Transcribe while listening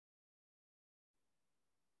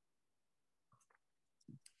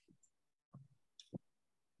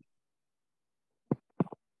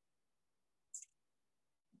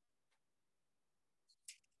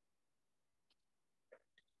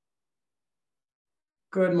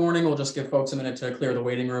Good morning. We'll just give folks a minute to clear the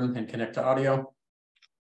waiting room and connect to audio.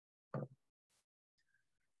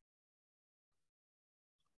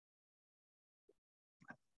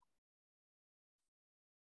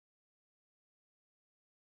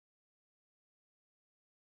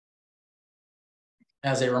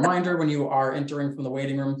 As a reminder, when you are entering from the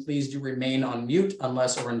waiting room, please do remain on mute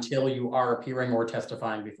unless or until you are appearing or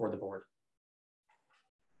testifying before the board.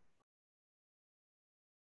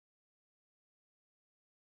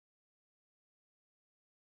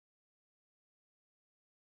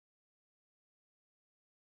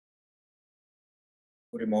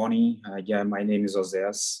 Good morning. My name is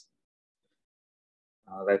Oséias.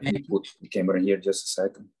 Let me put the camera here just a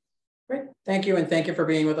second. Great. Thank you. And thank you for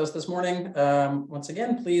being with us this morning. Once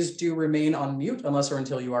again, please do remain on mute unless or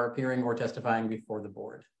until you are appearing or testifying before the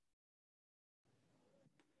board.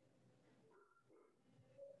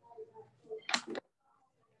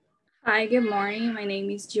 Hi, good morning. My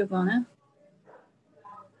name is Giovanna.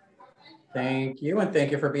 Thank you. And thank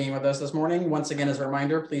you for being with us this morning. Once again, as a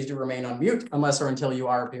reminder, please do remain on mute unless or until you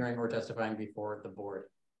are appearing or testifying before the board.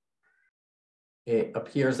 It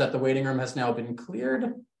appears that the waiting room has now been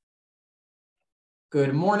cleared.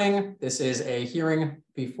 Good morning. This is a hearing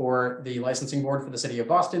before the licensing board for the city of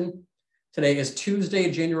Boston. Today is Tuesday,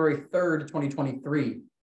 January 3rd, 2023.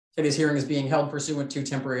 Today's hearing is being held pursuant to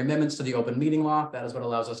temporary amendments to the open meeting law. That is what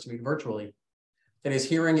allows us to meet virtually. Today's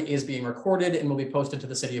hearing is being recorded and will be posted to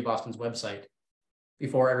the City of Boston's website.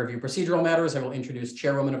 Before I review procedural matters, I will introduce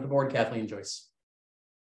Chairwoman of the Board, Kathleen Joyce.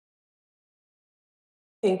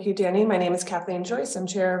 Thank you, Danny. My name is Kathleen Joyce. I'm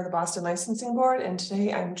Chair of the Boston Licensing Board, and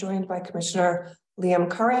today I'm joined by Commissioner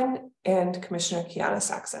Liam Curran and Commissioner Kiana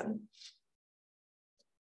Saxon.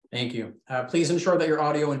 Thank you. Please ensure that your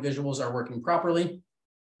audio and visuals are working properly.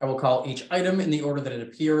 I will call each item in the order that it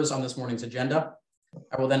appears on this morning's agenda.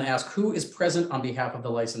 I will then ask who is present on behalf of the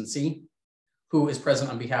licensee, who is present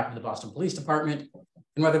on behalf of the Boston Police Department,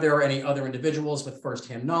 and whether there are any other individuals with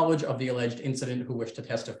firsthand knowledge of the alleged incident who wish to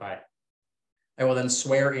testify. I will then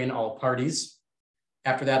swear in all parties.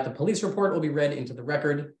 After that, the police report will be read into the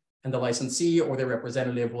record, and the licensee or their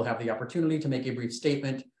representative will have the opportunity to make a brief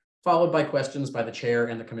statement, followed by questions by the chair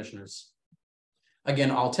and the commissioners. Again,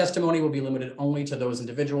 all testimony will be limited only to those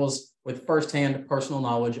individuals with firsthand personal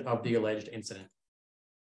knowledge of the alleged incident.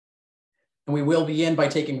 And we will begin by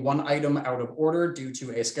taking one item out of order due to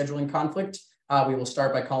a scheduling conflict. We will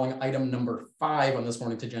start by calling item number 5 on this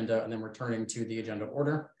morning's agenda and then returning to the agenda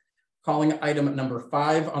order. Calling item number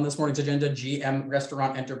 5 on this morning's agenda, GM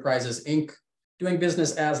Restaurant Enterprises, Inc., doing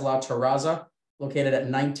business as La Terraza, located at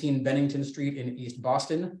 19 Bennington Street in East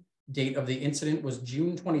Boston. Date of the incident was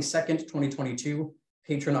June 22nd, 2022.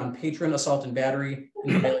 Patron on patron assault and battery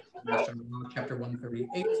in Chapter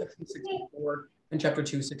 138, Section 64, and Chapter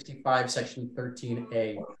 265, Section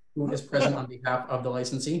 13A. Who is present on behalf of the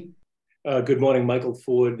licensee? Good morning, Michael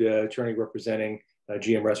Ford, attorney representing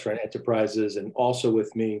GM Restaurant Enterprises, and also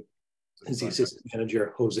with me is the assistant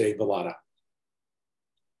manager, Jose Velada.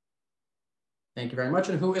 Thank you very much.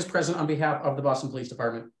 And who is present on behalf of the Boston Police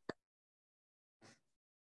Department?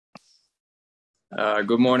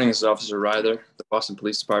 Good morning, this is Officer Ryder, the Boston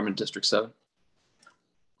Police Department, District 7.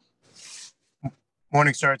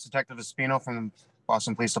 Morning, sir. It's Detective Espino from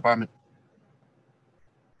Boston Police Department.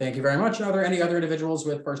 Thank you very much. Are there any other individuals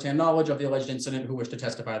with firsthand knowledge of the alleged incident who wish to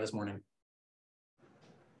testify this morning?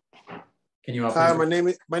 Can you all please? Hi,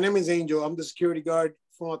 my name is Angel. I'm the security guard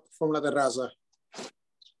from La Terraza.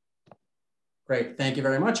 Great. Thank you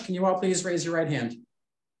very much. Can you all please raise your right hand?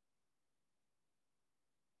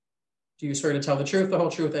 Do you swear to tell the truth, the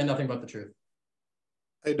whole truth, and nothing but the truth?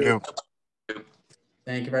 I do.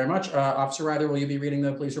 Thank you very much. Officer Ryder, will you be reading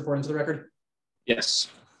the police report into the record? Yes.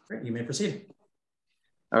 Great. You may proceed.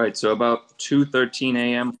 All right. So about 2:13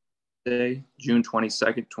 a.m. today, June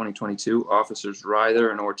 22nd, 2022, Officers Ryder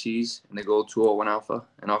and Ortiz in the Gold 201 Alpha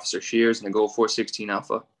and Officer Shears in the Gold 416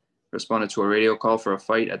 Alpha responded to a radio call for a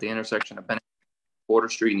fight at the intersection of Bennington Border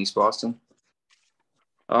Street in East Boston.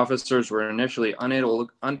 Officers were initially unable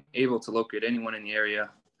to locate anyone in the area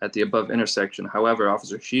at the above intersection. However,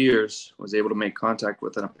 Officer Shears was able to make contact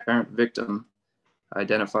with an apparent victim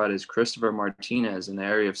identified as Christopher Martinez in the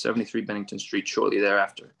area of 73 Bennington Street shortly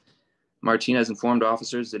thereafter. Martinez informed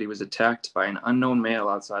officers that he was attacked by an unknown male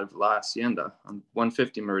outside of La Hacienda on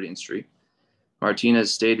 150 Meridian Street.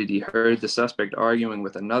 Martinez stated he heard the suspect arguing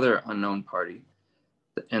with another unknown party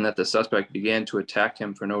and that the suspect began to attack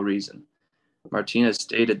him for no reason. Martinez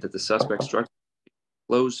stated that the suspect struck with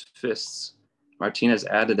closed fists. Martinez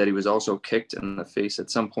added that he was also kicked in the face at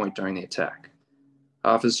some point during the attack.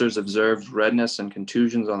 Officers observed redness and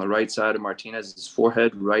contusions on the right side of Martinez's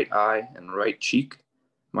forehead, right eye, and right cheek.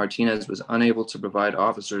 Martinez was unable to provide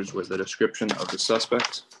officers with a description of the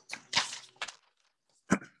suspect.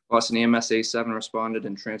 Boston EMS A7 responded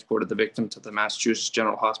and transported the victim to the Massachusetts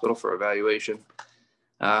General Hospital for evaluation.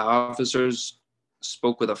 Officers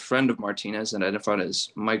spoke with a friend of Martinez, identified as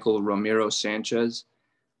Michael Ramiro Sanchez,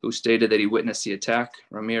 who stated that he witnessed the attack.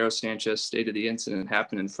 Ramiro Sanchez stated the incident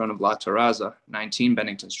happened in front of La Terraza, 19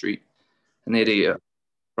 Bennington Street, and they had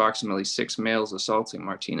approximately 6 males assaulting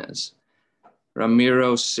Martinez.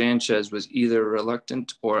 Ramiro Sanchez was either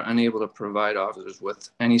reluctant or unable to provide officers with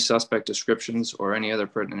any suspect descriptions or any other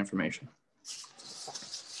pertinent information.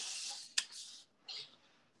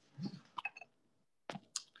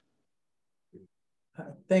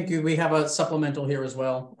 Thank you. We have a supplemental here as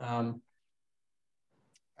well.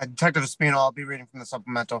 Detective Espino, I'll be reading from the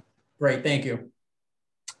supplemental. Great, thank you.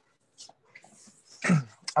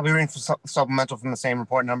 I'll be reading from supplemental from the same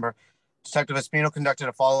report number. Detective Espino conducted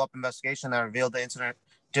a follow-up investigation that revealed the incident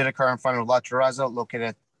did occur in front of La Terraza, located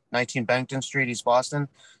at 19 Bennington Street, East Boston.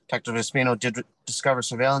 Detective Espino did discover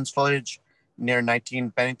surveillance footage near 19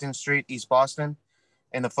 Bennington Street, East Boston.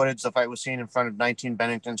 In the footage, the fight was seen in front of 19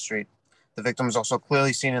 Bennington Street. The victim was also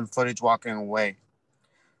clearly seen in the footage walking away.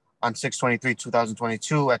 On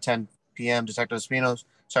 6/23/2022 at 10 p.m., Detective Espino,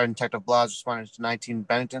 Sergeant Detective Blas responded to 19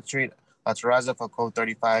 Bennington Street, La Terraza, for Code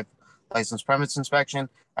 35 licensed premise inspection.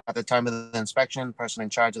 At the time of the inspection, the person in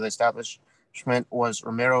charge of the establishment was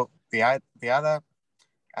Ramiro Viada.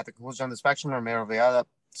 At the conclusion of the inspection, Ramiro Viada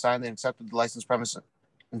signed and accepted the licensed premise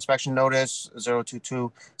inspection notice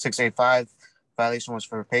 022685. Violation was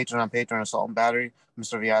for patron on patron assault and battery.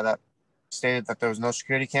 Mr. Viada stated that there was no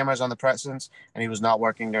security cameras on the premises and he was not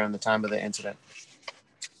working during the time of the incident.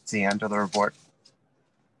 It's the end of the report.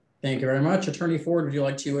 Thank you very much. Attorney Ford, would you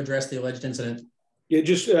like to address the alleged incident? Yeah,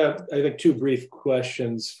 just I think 2 brief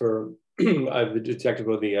questions for the detective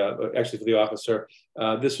or actually for the officer.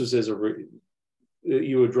 This was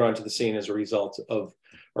you were drawn to the scene as a result of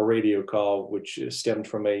a radio call, which stemmed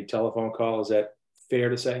from a telephone call. Is that fair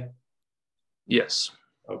to say? Yes.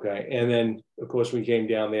 Okay, and then of course we came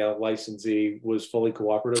down there. Licensee was fully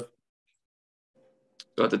cooperative.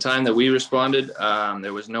 So at the time that we responded,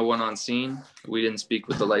 there was no one on scene. We didn't speak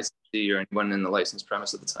with the licensee or anyone in the licensed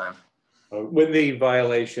premise at the time. When the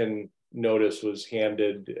violation notice was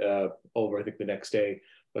handed over, I think the next day,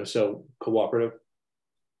 so cooperative?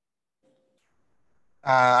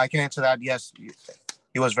 I can answer that. Yes,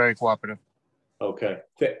 he was very cooperative. Okay,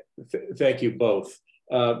 thank you both.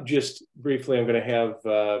 Just briefly, I'm going to have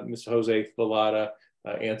Mr. Jose Villada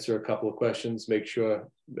answer a couple of questions. Make sure,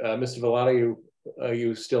 Mr. Villada, are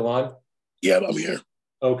you still on? Yeah, I'm here.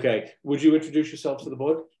 Okay, would you introduce yourself to the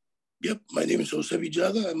board? Yep, my name is Jose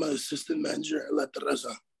Villada. I'm an assistant manager at La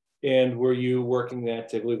Terraza. And were you working that,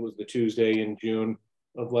 I believe it was the Tuesday in June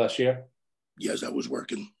of last year? Yes, I was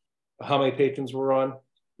working. How many patrons were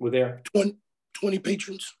there? 20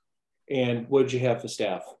 patrons. And what did you have for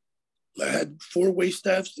staff? I had 4 wait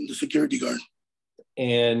staffs and the security guard.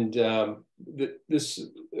 And this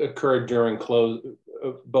occurred during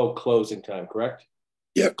both closing time, correct?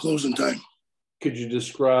 Yeah, closing time. Could you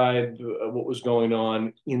describe what was going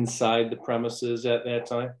on inside the premises at that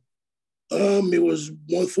time? It was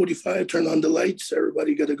 1:45, turn on the lights,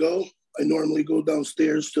 everybody got to go. I normally go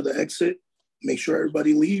downstairs to the exit, make sure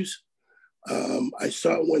everybody leaves. I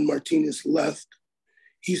saw when Martinez left,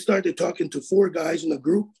 he started talking to 4 guys in a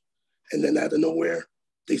group, and then out of nowhere,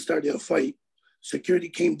 they started a fight. Security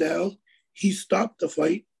came down, he stopped the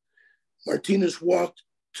fight. Martinez walked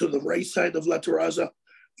to the right side of La Terraza,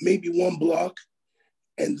 maybe 1 block,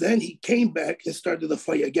 and then he came back and started the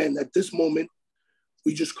fight again. At this moment,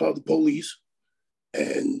 we just called the police,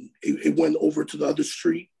 and it went over to the other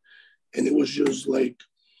street, and it was just like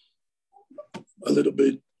a little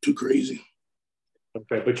bit too crazy.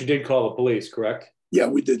 Okay, but you did call the police, correct? Yeah,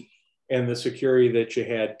 we did. And the security that you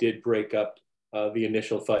had did break up the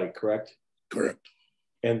initial fight, correct? Correct.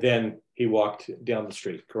 And then he walked down the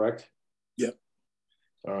street, correct? Yep.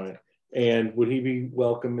 All right. And would he be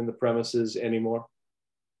welcome in the premises anymore?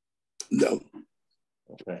 No.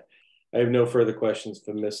 Okay. I have no further questions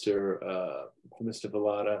for Mr.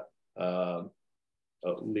 Villada. I'll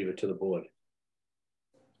leave it to the board.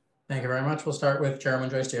 Thank you very much. We'll start with Chairman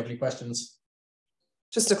Joyce. Do you have any questions?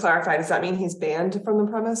 Just to clarify, does that mean he's banned from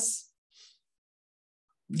the premise?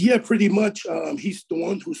 Yeah, pretty much. He's the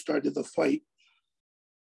one who started the fight.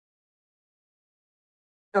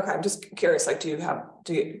 Okay, I'm just curious, like, do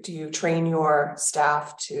you train your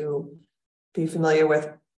staff to be familiar with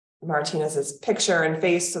Martinez's picture and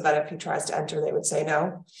face so that if he tries to enter, they would say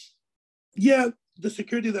no? Yeah, the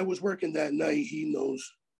security that was working that night, he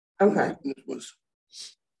knows. Okay. It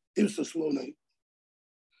was a slow night.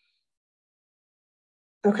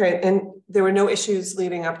 Okay, and there were no issues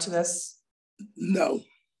leading up to this? No,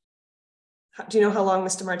 Do you know how long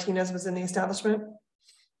Mr. Martinez was in the establishment?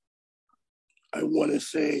 I want to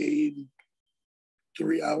say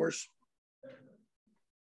 3 hours.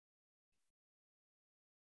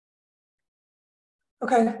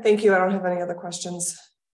 Okay, thank you. I don't have any other questions.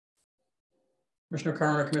 Commissioner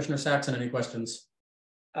Carn or Commissioner Saxon, any questions?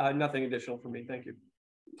 Nothing additional for me. Thank you.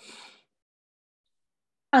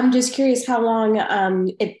 I'm just curious how long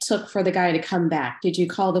it took for the guy to come back. Did you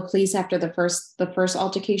call the police after the first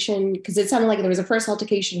altercation? Because it sounded like there was a first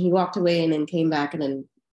altercation. He walked away and then came back and then.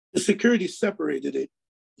 The security separated it.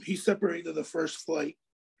 He separated the first flight.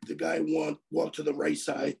 The guy walked to the right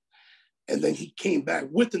side, and then he came back.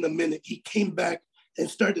 Within a minute, he came back and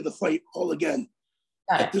started the fight all again.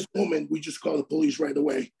 At this moment, we just called the police right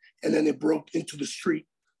away, and then it broke into the street,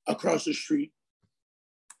 across the street.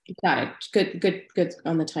 Got it. Good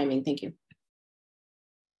on the timing. Thank you.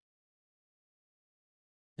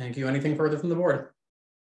 Thank you. Anything further from the board?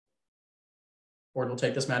 Board will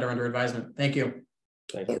take this matter under advisement. Thank you.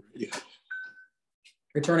 Thank you.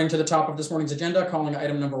 Returning to the top of this morning's agenda, calling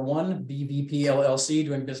item number 1, BVP LLC,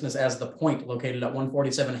 doing business as The Point, located at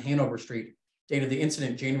 147 Hanover Street. Date of the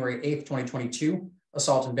incident, January 8th, 2022.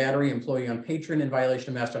 Assault and battery, employee on patron in violation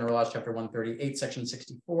of Mass General Laws, Chapter 138, Section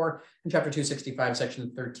 64, and Chapter 265,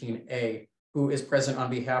 Section 13A. Who is present on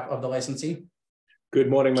behalf of the licensee? Good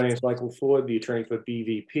morning. My name is Michael Ford, the attorney for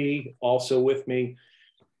BVP. Also with me,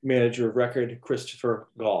 manager of record, Christopher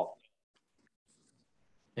Gall.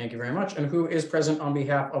 Thank you very much. And who is present on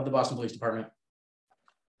behalf of the Boston Police Department?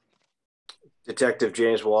 Detective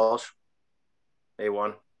James Walsh,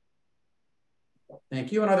 A1.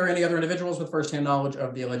 Thank you. And are there any other individuals with firsthand knowledge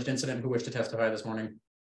of the alleged incident who wish to testify this morning?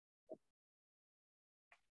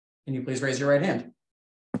 Can you please raise your right hand?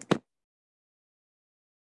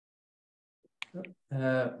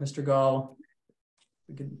 Mr. Gall.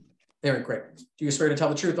 There, great. Do you swear to tell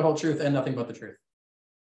the truth, the whole truth, and nothing but the truth?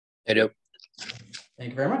 I do. Thank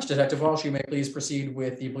you very much. Detective Walsh, you may please proceed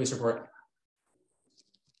with the police report.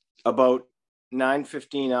 About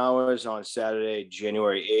 9:15 hours on Saturday,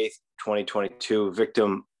 January 8th, 2022,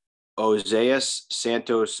 victim Oseas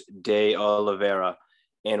Santos de Oliveira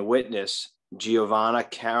and witness Giovanna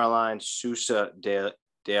Caroline Sousa de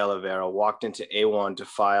Oliveira walked into A1 to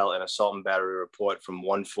file an assault and battery report from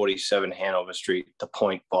 147 Hanover Street, The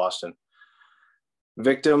Point, Boston.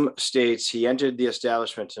 Victim states he entered the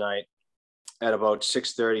establishment tonight at about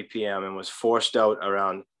 6:30 p.m. and was forced out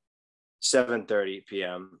around 7:30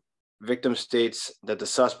 p.m. Victim states that the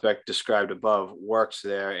suspect described above works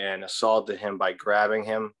there and assaulted him by grabbing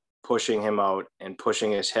him, pushing him out, and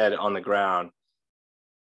pushing his head on the ground.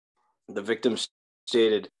 The victim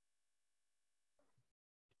stated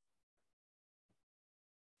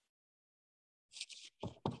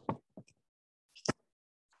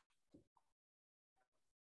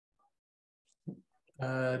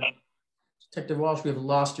Detective Walsh, we have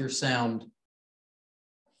lost your sound.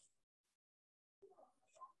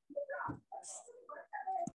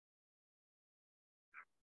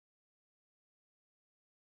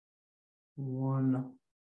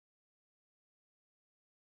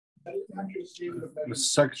 Mr.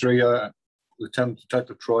 Secretary, Lieutenant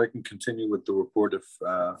Detective Troy can continue with the report if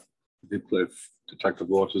Detective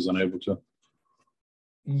Walsh is unable to.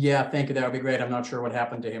 Yeah, thank you. That would be great. I'm not sure what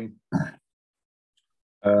happened to him.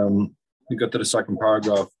 We got to the second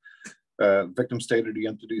paragraph. Victim stated he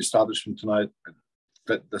entered the establishment tonight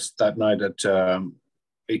that night at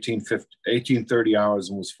 18:30 hours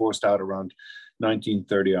and was forced out around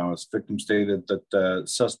 19:30 hours. Victim stated that the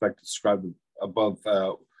suspect described above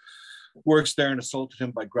works there and assaulted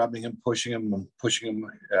him by grabbing him, pushing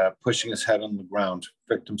his head on the ground.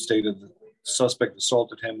 Victim stated the suspect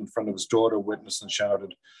assaulted him in front of his daughter, witness, and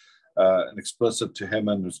shouted an explicit to him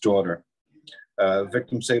and his daughter.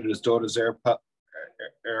 Victim stated his daughter's AirPod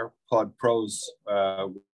Pros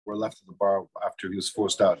were left at the bar after he was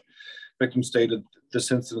forced out. Victim stated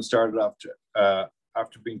this incident started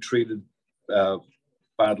after being treated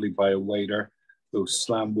badly by a waiter who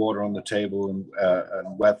slammed water on the table and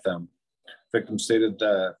wet them. Victim stated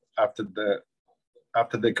that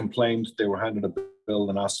after they complained, they were handed a bill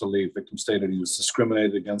and asked to leave. Victim stated he was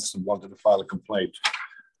discriminated against and wanted to file a complaint.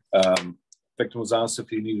 Victim was asked if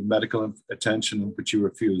he needed medical attention, which he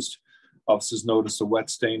refused. Officers noticed a wet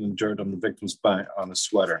stain and dirt on the victim's back on his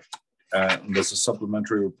sweater. And there's a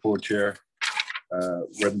supplementary report here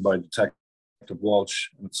written by Detective Walsh,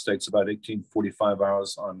 and it states about 18:45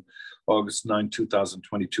 hours on August 9,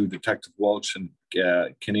 2022, Detective Walsh and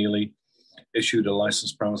Keneally issued a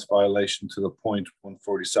license premise violation to the point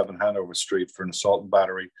 147 Hanover Street for an assault and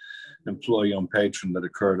battery employee on patron that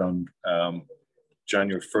occurred on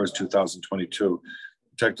January 1st, 2022.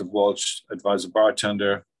 Detective Walsh advised the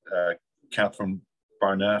bartender, Catherine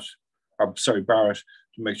Barrett,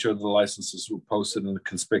 to make sure the licenses were posted in a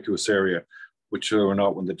conspicuous area, which they were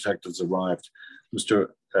not when the detectives arrived.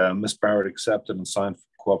 Miss Barrett accepted and signed,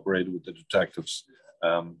 cooperated with the detectives.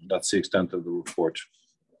 That's the extent of the report.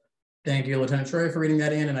 Thank you, Lieutenant Troy, for reading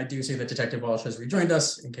that in. And I do see that Detective Walsh has rejoined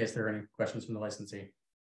us in case there are any questions from the licensee.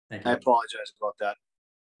 Thank you. I apologize about that.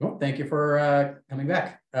 Well, thank you for coming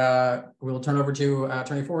back. We'll turn over to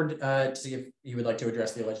Attorney Ford to see if you would like to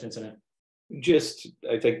address the alleged incident. Just,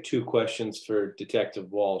 I think, two questions for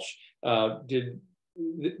Detective Walsh. Did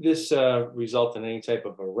this result in any type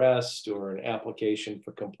of arrest or an application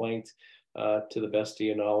for complaint to the best of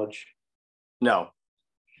your knowledge? No.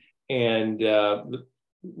 And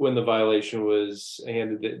when the violation was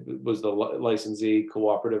handed, was the licensee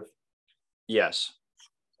cooperative? Yes.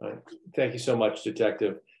 Thank you so much,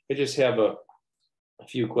 Detective. I just have a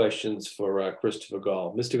few questions for Christopher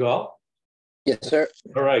Gall. Mr. Gall? Yes, sir.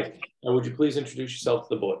 All right. Would you please introduce yourself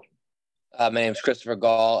to the board? My name is Christopher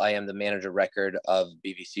Gall. I am the manager record of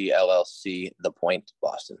BVC LLC, The Point,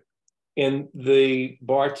 Boston. And the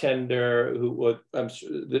bartender who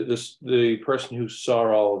the person who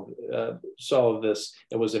saw all of this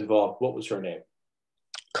and was involved, what was her name?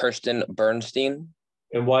 Kirsten Bernstein.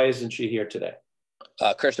 And why isn't she here today?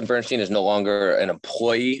 Kirsten Bernstein is no longer an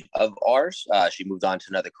employee of ours. She moved on to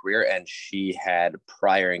another career, and she had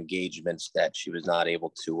prior engagements that she was not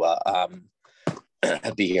able to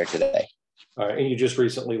be here today. All right, and you just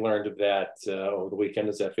recently learned of that over the weekend.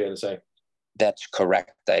 Is that fair to say? That's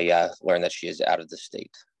correct. I learned that she is out of the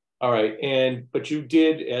state. All right, but you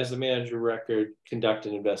did, as the manager record, conduct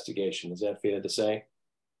an investigation. Is that fair to say?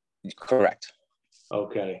 Correct.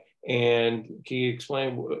 Okay, and can you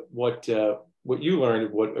explain what you learned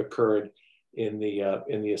of what occurred in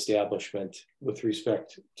the establishment with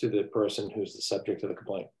respect to the person who's the subject of the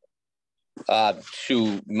complaint?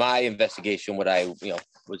 To my investigation, what I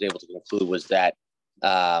was able to conclude was that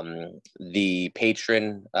the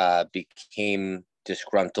patron became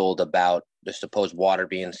disgruntled about the supposed water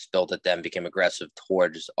being spilled at them, became aggressive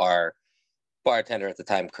towards our bartender at the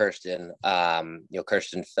time, Kirsten.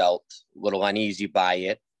 Kirsten felt a little uneasy by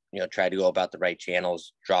it, tried to go about the right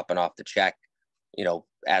channels, dropping off the check,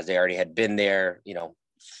 as they already had been there,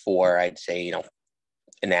 for, I'd say,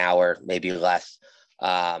 an hour, maybe less,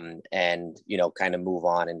 and, kind of move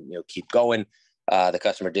on and, keep going. The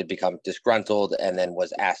customer did become disgruntled and then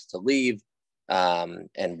was asked to leave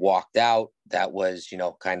and walked out. That was,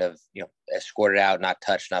 kind of, escorted out, not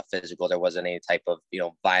touched, not physical. There wasn't any type of,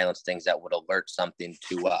 violence, things that would alert something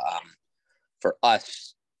to, for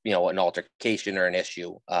us, an altercation or an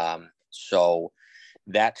issue. So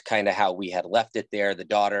that's kind of how we had left it there. The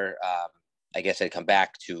daughter, I guess, had come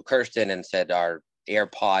back to Kirsten and said, our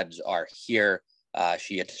AirPods are here.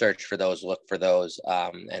 She had searched for those, looked for those,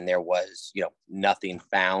 and there was, nothing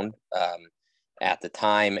found at the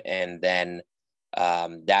time. And then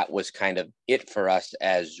that was kind of it for us,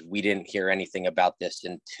 as we didn't hear anything about this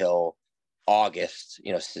until August,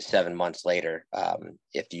 7 months later,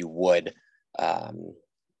 if you would,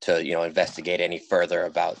 to, investigate any further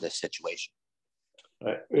about this situation.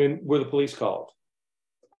 Right. And were the police called?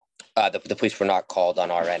 The police were not called on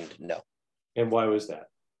our end, no. And why was that?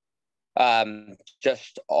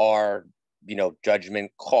 Just our,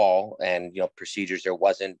 judgment call and, procedures. There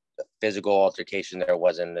wasn't a physical altercation. There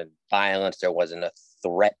wasn't a violence. There wasn't a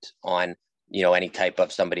threat on, any type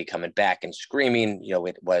of somebody coming back and screaming.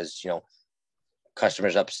 It was,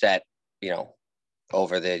 customers upset,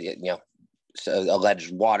 over the,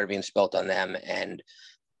 alleged water being spilt on them, and,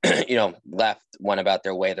 left, went about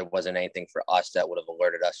their way. There wasn't anything for us that would have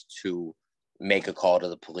alerted us to make a call to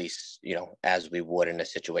the police, as we would in a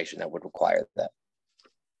situation that would require that.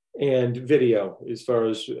 And video, as far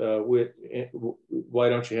as why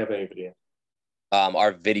don't you have any video?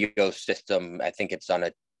 Our video system, I think it's on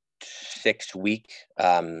a 6-week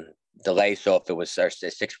delay. So if it was a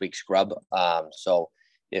 6-week scrub, so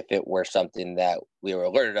if it were something that we were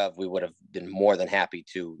alerted of, we would have been more than happy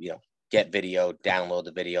to, get video, download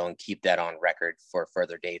the video, and keep that on record for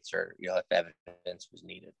further dates, or, if evidence was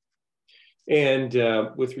needed. And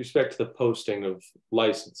with respect to the posting of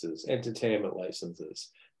licenses, entertainment licenses,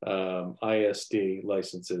 ISD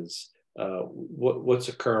licenses, what's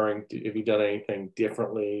occurring? Have you done anything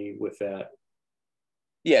differently with that?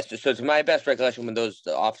 Yes. So to my best recollection, when the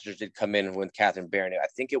officers did come in with Catherine Barron, I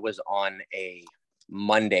think it was on a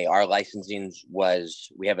Monday. Our licensing was,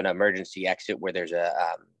 we have an emergency exit where there's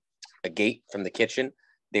a a gate from the kitchen.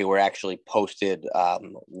 They were actually posted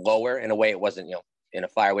lower. In a way, it wasn't, you know, in a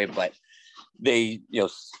fireway, but they, you know,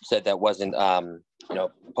 said that wasn't, you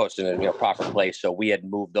know, posted in a, you know, proper place. So we had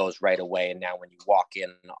moved those right away. And now when you walk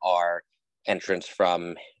in our entrance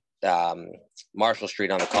from Marshall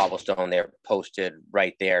Street on the cobblestone, they're posted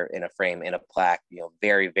right there in a frame, in a plaque, you know,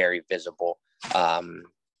 very, very visible for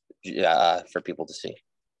people to see.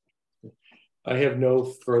 I have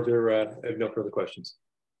no further questions.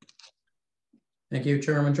 Thank you.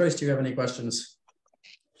 Chairman Joyce, do you have any questions?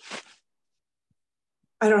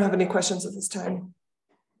 I don't have any questions at this time.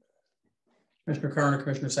 Commissioner Carn or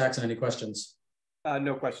Commissioner Saxon, any questions?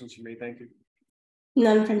 No questions from me. Thank you.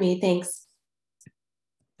 None from me. Thanks.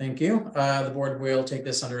 Thank you. The board will take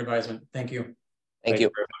this under advisement. Thank you. Thank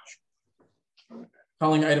you very much.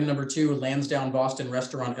 Calling item number 2, Lansdowne Boston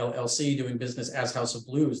Restaurant LLC, doing business as House of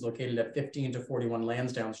Blues, located at 15 to 41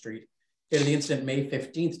 Lansdowne Street. Date of the incident, May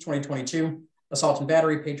 15th, 2022. Assault and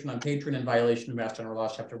battery, patron on patron, in violation of Mass General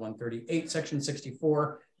Laws, Chapter 138, Section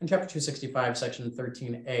 64, and Chapter 265, Section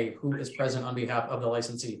 13A. Who is present on behalf of the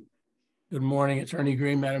licensee? Good morning, Attorney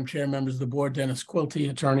Green, Madam Chair, members of the board. Dennis Quilty,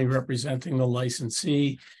 attorney representing the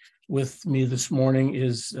licensee. With me this morning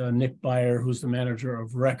is Nick Byer, who's the manager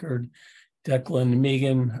of record, Declan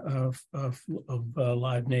Megan of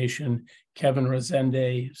Live Nation, Kevin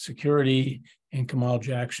Resende, security, and Kamal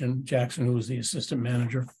Jackson, who is the assistant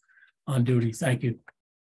manager on duty. Thank you.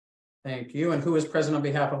 Thank you. And who is present on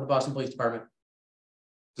behalf of the Boston Police Department?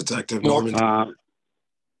 Detective Norman.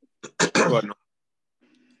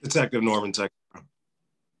 Detective Norman.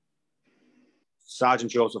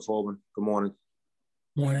 Sergeant Joseph Holman. Good morning.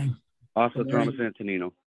 Morning. Officer Thomas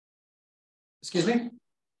Antonino. Excuse me?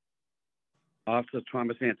 Officer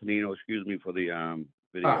Thomas Antonino, excuse me for the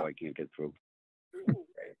video. I can't get through. Great.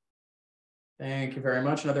 Thank you very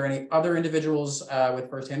much. And are there any other individuals with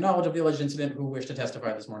firsthand knowledge of the alleged incident who wish to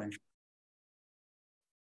testify this morning?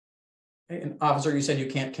 Okay. And officer, you said you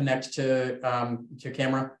can't connect to your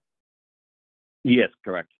camera? Yes,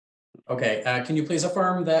 correct. Okay. Can you please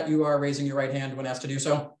affirm that you are raising your right hand when asked to do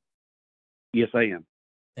so? Yes, I am.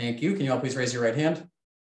 Thank you. Can you all please raise your right hand?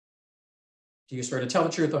 Do you swear to tell the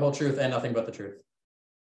truth, the whole truth, and nothing but the truth?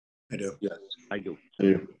 I do. Yes, I do.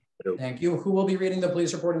 Thank you. Who will be reading the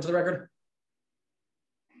police report into the record?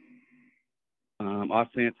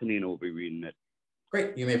 Officer Antonino will be reading it.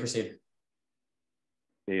 Great. You may proceed.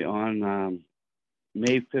 Okay, on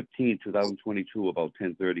May 15, 2022, about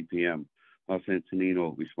 10:30 p.m., Officer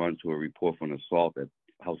Antonino responded to a report for an assault at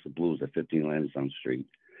House of Blues at 15 Lansdowne Street.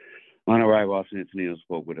 On arrival, Officer Antonino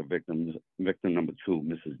spoke with a victim number 2,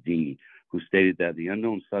 Mrs. D, who stated that the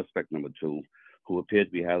unknown suspect number 2, who appeared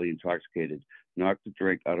to be highly intoxicated, knocked the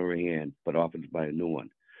drink out of her hand, but offered to buy a new one.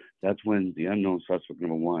 That's when the unknown suspect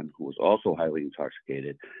number 1, who was also highly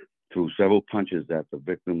intoxicated, threw several punches at the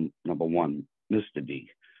victim number 1, Mr. D,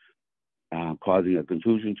 causing a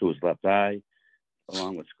contusion to his left eye,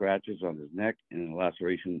 along with scratches on his neck and a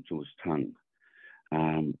laceration to his tongue.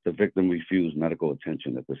 The victim refused medical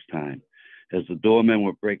attention at this time. As the doormen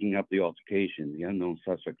were breaking up the altercation, the unknown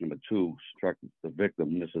suspect number 2 struck the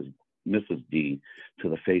victim, Mrs. D, to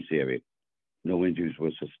the face area. No injuries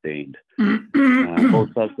were sustained.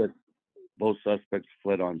 Both suspects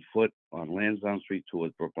fled on foot on Lansdowne Street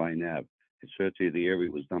towards Brookline Ave. A search of the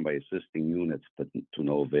area was done by assisting units, but to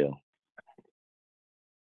no avail.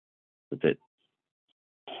 That's it.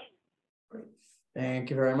 Thank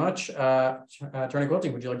you very much. Attorney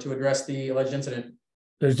Quilty, would you like to address the alleged incident?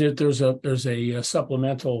 There's a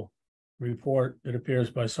supplemental report that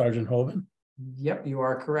appears by Sergeant Hoban. Yep, you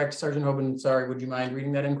are correct. Sergeant Hoban, sorry, would you mind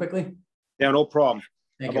reading that in quickly? Yeah, no problem.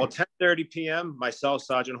 Thank About 10:30 p.m., myself,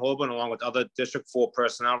 Sergeant Hoban, along with other District 4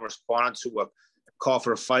 personnel, responded to a call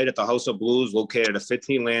for a fight at the House of Blues located at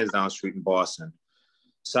 15 Lansdowne Street in Boston.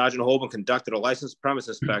 Sergeant Hoban conducted a licensed premise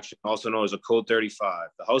inspection, also known as a Code 35.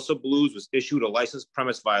 The House of Blues was issued a licensed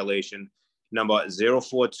premise violation number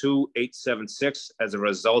 042876 as a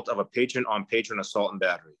result of a patron-on-patron assault and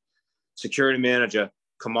battery. Security manager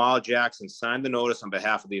Kamal Jackson signed the notice on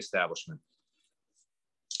behalf of the establishment.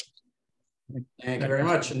 Thank you very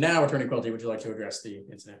much. And now, Attorney Quilty, would you like to address the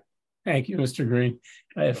incident? Thank you, Mr. Green.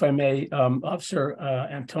 If I may, Officer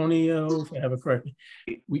Antonio, if I have it correctly,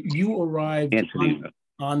 you arrived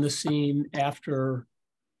on the scene after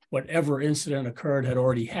whatever incident occurred had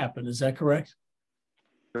already happened. Is that correct?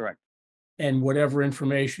 Correct. And whatever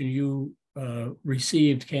information you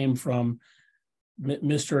received came from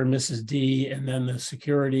Mr. and Mrs. D, and then the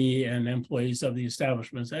security and employees of the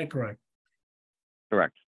establishment. Is that correct?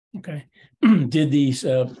 Correct. Okay. Did these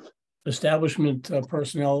establishment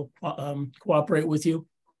personnel cooperate with you?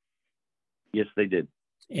 Yes, they did.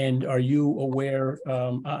 And are you aware,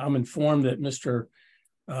 I'm informed that Mr.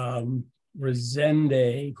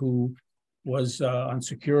 Resende, who was on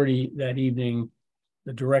security that evening,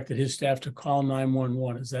 that directed his staff to call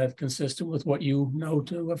 911. Is that consistent with what you know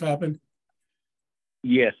to have happened?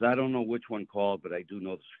 Yes, I don't know which one called, but I do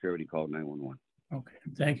know the security called 911. Okay,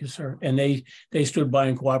 thank you, sir. And they stood by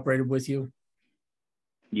and cooperated with you?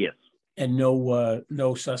 Yes. And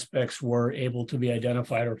no suspects were able to be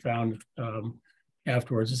identified or found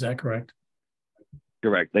afterwards, is that correct?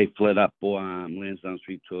 Correct. They fled up Lansdowne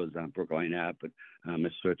Street towards Brookline Ave, but a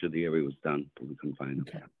search of the area was done, but we couldn't find them.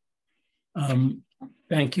 Okay.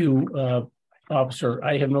 Thank you, officer.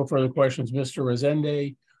 I have no further questions. Mr.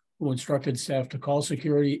 Resende, who instructed staff to call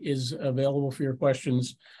security, is available for your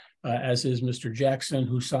questions, as is Mr. Jackson,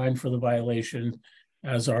 who signed for the violation,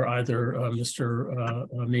 as are either Mr.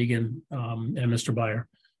 Megan and Mr. Byer.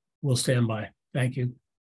 We'll stand by. Thank you.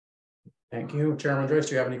 Thank you. Chairman Joyce,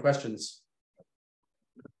 do you have any questions?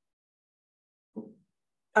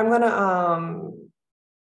 I'm gonna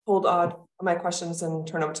hold on my questions and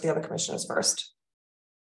turn over to the other commissioners first.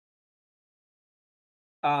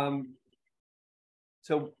 So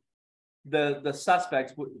the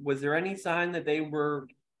suspects, was there any sign that they were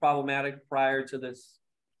problematic prior to this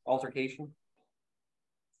altercation?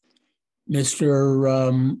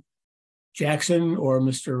 Mr. Jackson or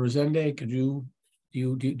Mr. Resende, could do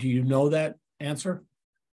you know that answer?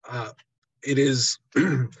 It is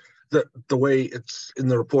the way it's in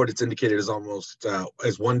the report, it's indicated as almost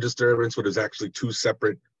as one disturbance, but it was actually two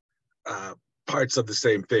separate parts of the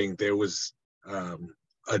same thing. There was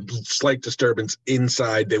a slight disturbance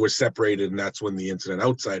inside, they were separated, and that's when the incident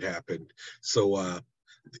outside happened. So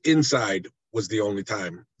inside was the only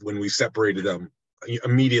time when we separated them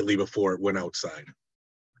immediately before it went outside.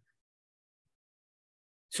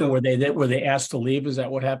 So were they asked to leave? Is that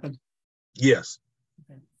what happened? Yes.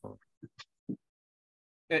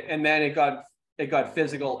 And then it got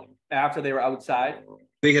physical after they were outside?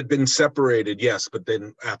 They had been separated, yes, but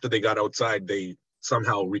then after they got outside, they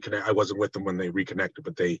somehow reconnect. I wasn't with them when they reconnected,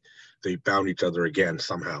 but they found each other again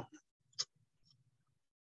somehow.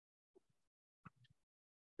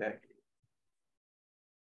 Okay.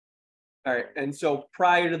 All right, and so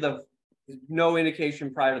prior to no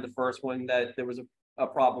indication prior to the first one that there was a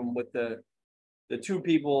problem with the two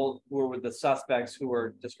people who were with the suspects who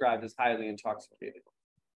were described as highly intoxicated?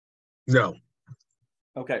 No.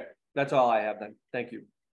 Okay, that's all I have then. Thank you.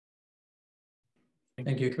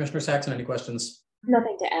 Thank you. Commissioner Saxon, any questions?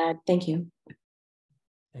 Nothing to add. Thank you.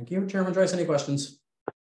 Thank you. Chairman Joyce, any questions?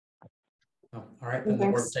 Oh, all right, then the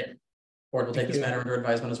board will take this matter under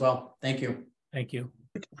advisement as well. Thank you. Thank you.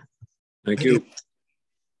 Thank you.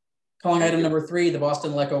 Calling item number 3, the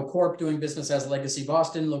Boston Leco Corp. doing business as Legacy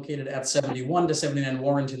Boston, located at 71 to 79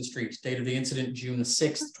 Warrenton Street. Date of the incident, June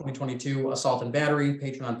 6th, 2022, assault and battery,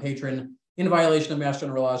 patron on patron, in violation of Mass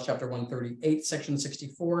General Laws, Chapter 138, Section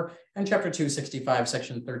 64, and Chapter 265,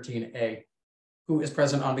 Section 13A. Who is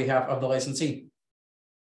present on behalf of the licensee?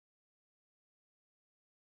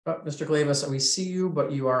 Mr. Glavis, we see you,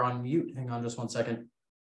 but you are on mute. Hang on just one second.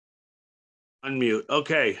 Unmute.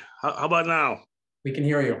 Okay. How about now? We can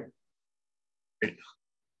hear you.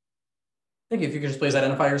 Thank you. If you could just please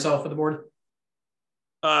identify yourself for the board.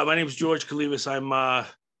 My name is George Kalivas. I'm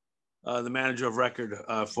the manager of record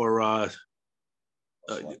for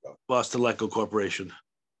Boston Leco Corporation.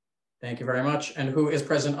 Thank you very much. And who is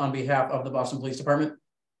present on behalf of the Boston Police Department?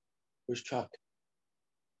 Where's Chuck?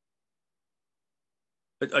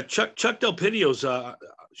 Chuck Del Pidio's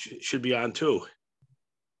should be on too.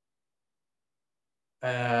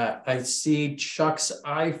 I see Chuck's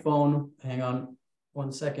iPhone. Hang on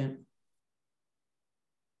one second.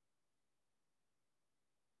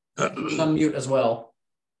 It's on mute as well.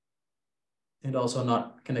 And also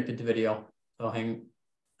not connected to video. So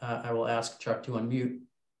I will ask Chuck to unmute.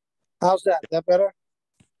 How's that? Is that better?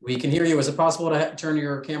 We can hear you. Is it possible to turn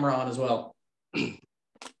your camera on as well?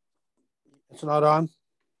 It's not on?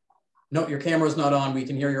 No, your camera's not on. We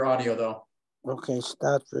can hear your audio though. Okay,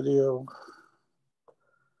 start video.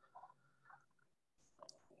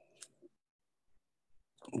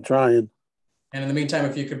 I'm trying. And in the meantime,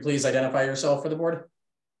 if you could please identify yourself for the board.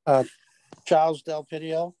 Charles Del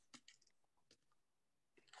Pidio.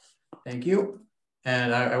 Thank you.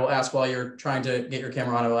 And I will ask, while you're trying to get your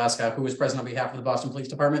camera on, I will ask who is present on behalf of the Boston Police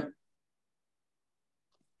Department.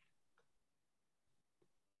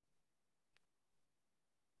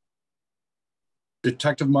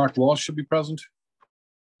 Detective Mark Walsh should be present.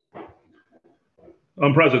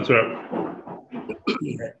 I'm present, sir.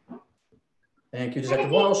 Okay. Thank you,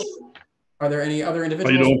 Detective Walsh. Are there any other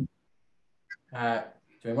individuals? How you doing?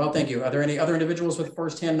 Doing well, thank you. Are there any other individuals with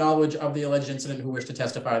firsthand knowledge of the alleged incident who wish to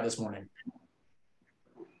testify this morning?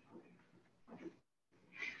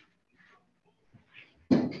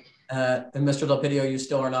 And Mr. Delpidio, you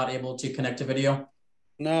still are not able to connect to video?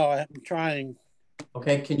 No, I'm trying.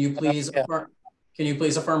 Okay, can you please affirm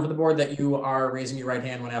for the board that you are raising your right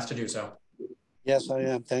hand when asked to do so? Yes, I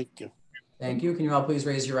am. Thank you. Thank you. Can you all please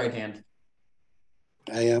raise your right hand?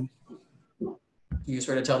 I am. Do you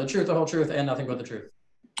swear to tell the truth, the whole truth, and nothing but the truth?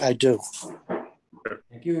 I do.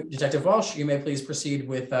 Thank you. Detective Walsh, you may please proceed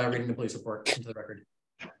with reading the police report into the record.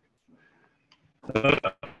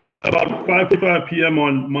 About 5:45 p.m.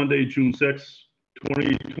 on Monday, June 6,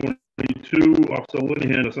 2022, Officer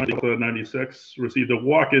Linehan, assigned to Delta 96, received a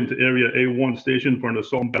walk-in to Area A1 station for an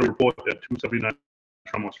assault and battery report at 279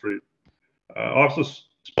 Tremont Street. Officer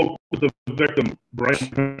spoke with the victim, Brian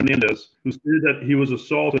Hernandez, who stated that he was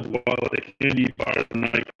assaulted while at a candy bar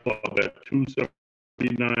nightclub at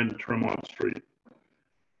 279 Tremont Street.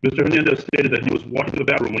 Mr. Hernandez stated that he was walking to the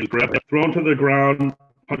bathroom when he was grabbed, thrown to the ground,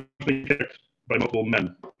 punched and kicked by multiple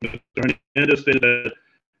men. Mr. Hernandez stated that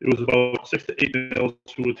it was about 6 to 8 males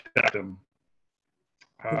who attacked him.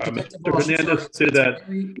 Mr. Hernandez stated that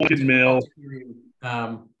one male.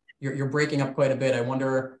 You're breaking up quite a bit. I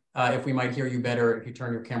wonder if we might hear you better if you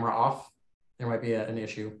turn your camera off. There might be an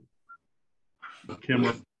issue. The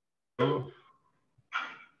camera.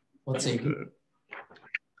 Let's see.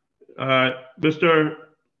 Mr.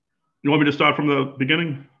 You want me to start from the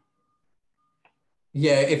beginning?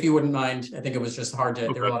 Yeah, if you wouldn't mind. I think it was just hard to.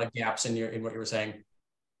 Okay. There were a lot of gaps in what you were saying.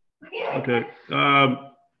 Okay.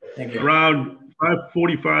 Thank you. Around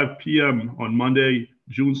 5:45 p.m. on Monday,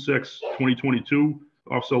 June 6, 2022,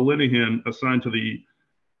 Officer Linehan, assigned to the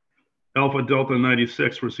Alpha Delta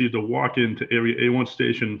 96, received a walk-in to Area A1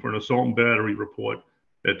 station for an assault and battery report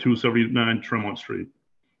at 279 Tremont Street.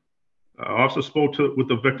 Officer spoke with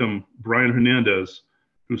the victim, Brian Hernandez,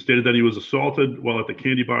 who stated that he was assaulted while at the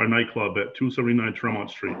Candy Bar nightclub at 279 Tremont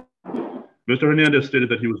Street. Mr. Hernandez stated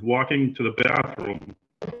that he was walking to the bathroom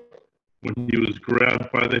when he was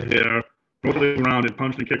grabbed by the hair, thrown to the ground, and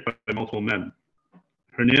punched and kicked by multiple men.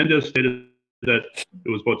 Hernandez stated that it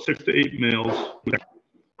was about 6 to 8 males.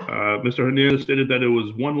 Mr. Hernandez stated that it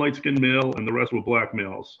was one light-skinned male and the rest were black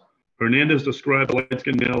males. Hernandez described the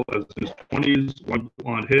light-skinned male as in his 20s, one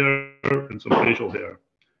blonde hair, and some facial hair.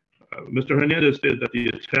 Mr. Hernandez stated that the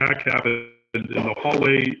attack happened in the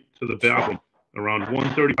hallway to the bathroom around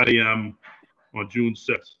 1:35 a.m. on June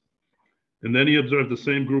 6th. And then he observed the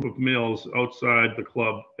same group of males outside the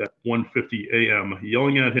club at 1:50 a.m.,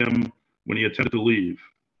 yelling at him when he attempted to leave.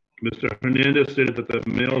 Mr. Hernandez stated that the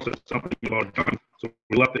males said something about a gun, so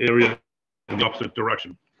we left the area in the opposite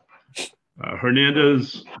direction.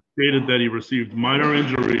 Hernandez stated that he received minor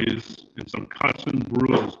injuries and some cuts and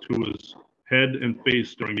bruises to his head and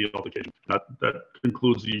face during the altercation. That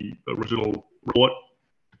concludes the original report.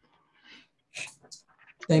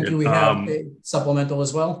 Thank you. We have a supplemental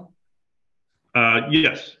as well.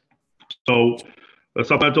 Yes. So the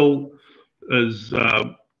supplemental is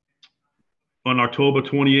on October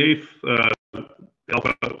 28th,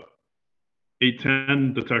 Alpha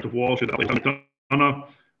 810, Detective Walsh at Alexander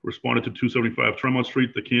responded to 275 Tremont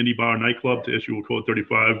Street, the Candy Bar nightclub, to issue a Code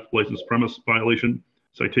 35 license premise violation,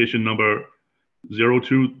 citation number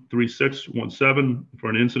 023617 for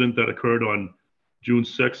an incident that occurred on June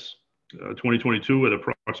 6, 2022 at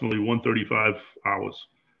approximately 1:35 hours.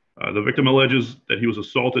 The victim alleges that he was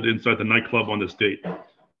assaulted inside the nightclub on this date.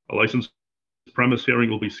 A license premise hearing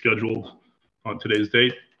will be scheduled on today's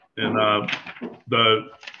date, and the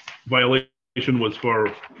violation was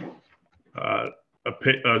for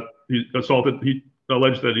he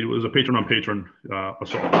alleged that he was a patron-on-patron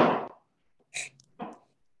assault.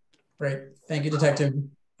 Great, thank you, Detective.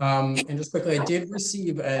 And just quickly, I did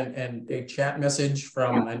receive a chat message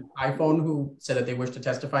from an iPhone who said that they wish to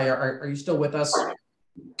testify. Are you still with us?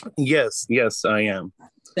 Yes, I am.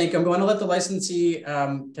 Thank you. I'm going to let the licensee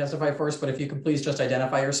testify first, but if you could please just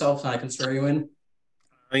identify yourself and I can swear you in.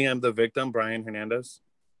 I am the victim, Brian Hernandez.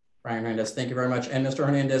 Brian Hernandez, thank you very much. And Mr.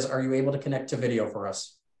 Hernandez, are you able to connect to video for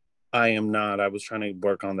us? I am not. I was trying to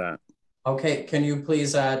work on that. Okay, can you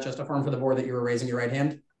please just affirm for the board that you were raising your right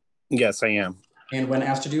hand? Yes, I am. And when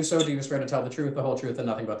asked to do so, do you swear to tell the truth, the whole truth, and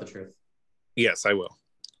nothing but the truth? Yes, I will.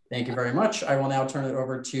 Thank you very much. I will now turn it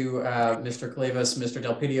over to Mr. Cuevas. Mr.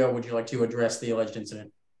 Delpidio, would you like to address the alleged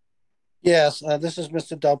incident? Yes, this is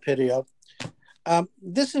Mr. Delpidio.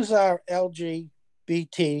 This is our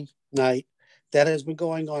LGBT night that has been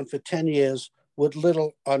going on for 10 years with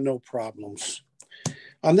little or no problems.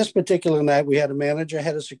 On this particular night, we had a manager,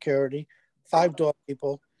 head of security, 5 door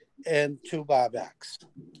people, and 2 barbacks.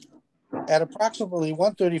 At approximately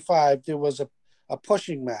 1:35, there was a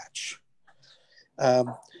pushing match.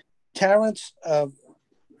 Terrence,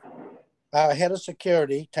 our head of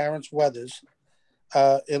security, Terrence Weathers,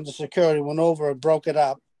 in the security went over and broke it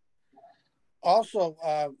up. Also,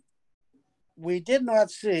 we did not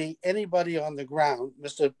see anybody on the ground.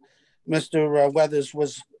 Mr. Weathers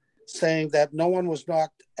was saying that no one was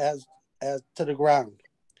knocked as to the ground.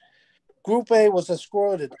 Group A was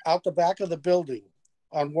escorted out the back of the building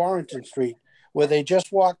on Warrington Street, where they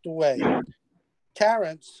just walked away.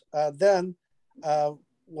 Terrence then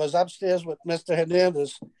was upstairs with Mr.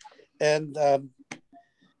 Hernandez, and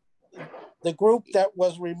the group that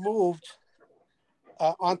was removed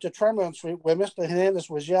onto Tremont Street, where Mr. Hernandez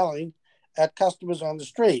was yelling at customers on the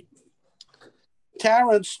street.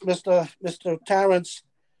 Mr. Terrence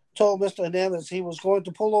told Mr. Hernandez he was going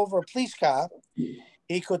to pull over a police car.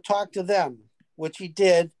 He could talk to them, which he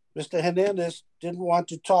did. Mr. Hernandez didn't want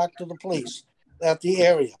to talk to the police at the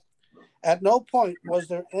area. At no point was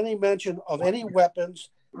there any mention of any weapons.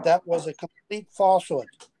 That was a complete falsehood.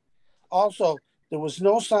 Also, there was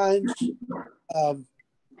no signs.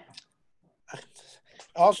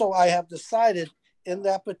 Also, I have decided in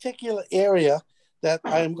that particular area that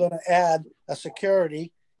I am going to add a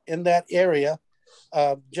security in that area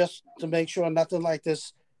just to make sure nothing like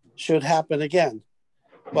this should happen again.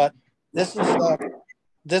 But this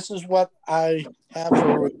is what I have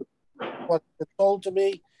for what's been told to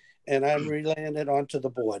me, and I'm relaying it onto the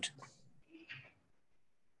board.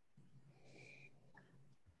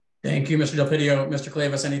 Thank you, Mr. Del Pidio. Mr.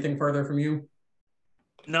 Clavas, anything further from you?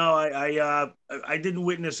 No, I didn't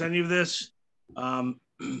witness any of this. I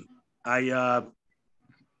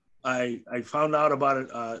found out about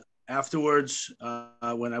it afterwards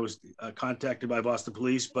when I was contacted by Boston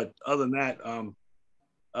Police. But other than that,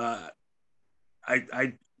 I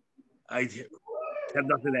have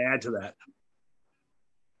nothing to add to that.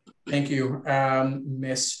 Thank you.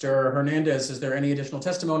 Mr. Hernandez, is there any additional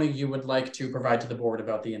testimony you would like to provide to the board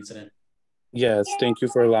about the incident? Yes, thank you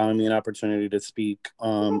for allowing me an opportunity to speak.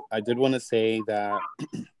 I did want to say that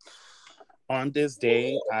on this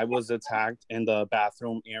day, I was attacked in the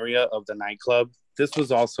bathroom area of the nightclub. This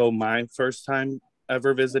was also my first time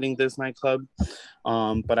ever visiting this nightclub,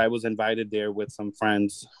 but I was invited there with some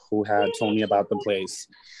friends who had told me about the place.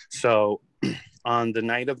 So on the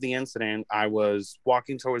night of the incident, I was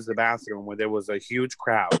walking towards the bathroom where there was a huge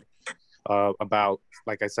crowd. About,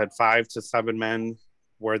 like I said, 5 to 7 men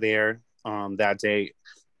were there that day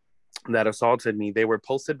that assaulted me. They were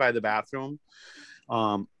posted by the bathroom.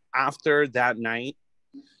 After that night,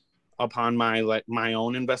 upon my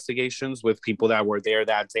own investigations with people that were there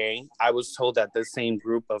that day, I was told that the same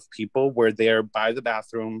group of people were there by the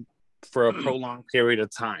bathroom for a prolonged period of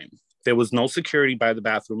time. There was no security by the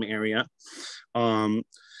bathroom area. And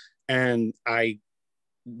I'm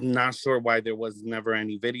not sure why there was never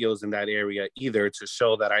any videos in that area either to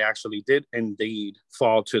show that I actually did indeed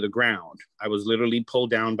fall to the ground. I was literally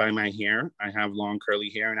pulled down by my hair. I have long curly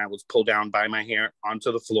hair, and I was pulled down by my hair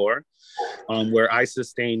onto the floor where I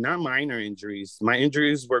sustained not minor injuries. My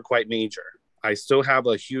injuries were quite major. I still have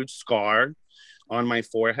a huge scar on my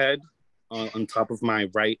forehead on top of my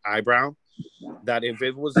right eyebrow that if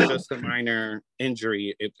it was just a minor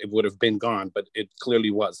injury, it would have been gone, but it clearly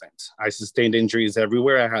wasn't. I sustained injuries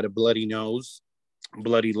everywhere. I had a bloody nose,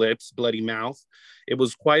 bloody lips, bloody mouth. It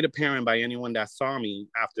was quite apparent by anyone that saw me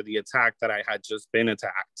after the attack that I had just been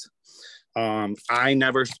attacked. I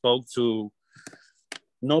never spoke to,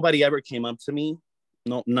 nobody ever came up to me.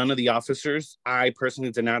 No, none of the officers. I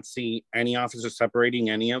personally did not see any officer separating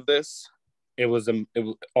any of this. It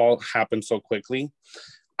all happened so quickly.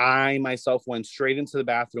 I myself went straight into the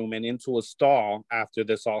bathroom and into a stall after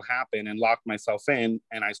this all happened and locked myself in.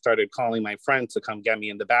 And I started calling my friend to come get me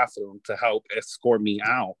in the bathroom to help escort me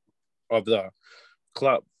out of the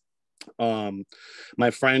club. My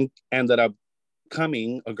friend ended up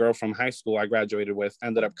coming, a girl from high school I graduated with,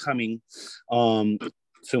 ended up coming to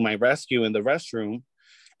my rescue in the restroom.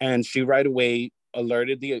 And she right away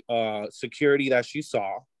alerted the security that she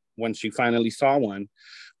saw when she finally saw one.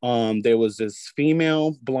 There was this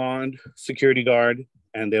female blonde security guard,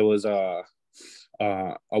 and there was a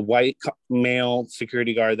white male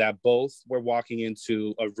security guard that both were walking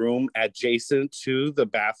into a room adjacent to the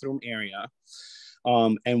bathroom area.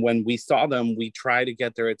 And when we saw them, we tried to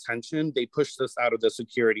get their attention. They pushed us out of the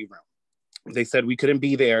security room. They said we couldn't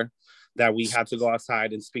be there, that we had to go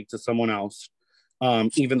outside and speak to someone else.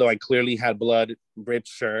 Even though I clearly had blood, ripped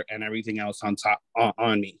shirt, and everything else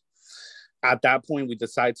on me. At that point, we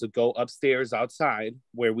decided to go upstairs outside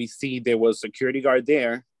where we see there was a security guard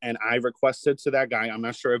there. And I requested to that guy, I'm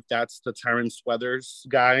not sure if that's the Terrence Weathers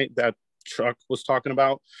guy that Chuck was talking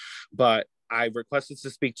about, but I requested to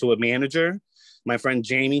speak to a manager. My friend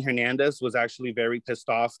Jamie Hernandez was actually very pissed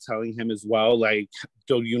off, telling him as well, like,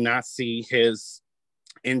 do you not see his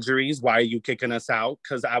injuries? Why are you kicking us out?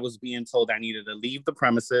 Because I was being told I needed to leave the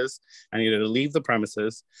premises.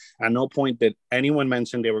 At no point did anyone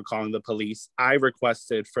mention they were calling the police. I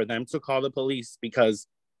requested for them to call the police because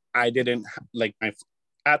I didn't, like,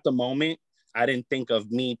 at the moment, I didn't think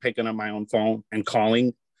of me picking up my own phone and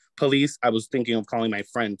calling police. I was thinking of calling my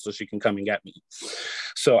friend so she can come and get me.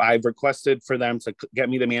 So I requested for them to get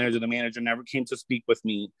me the manager. The manager never came to speak with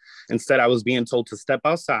me. Instead, I was being told to step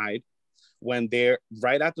outside. When they're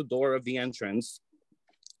right at the door of the entrance,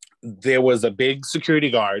 there was a big security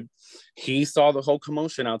guard. He saw the whole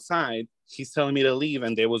commotion outside. He's telling me to leave.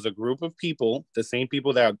 And there was a group of people, the same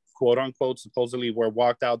people that quote unquote supposedly were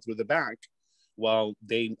walked out through the back. Well,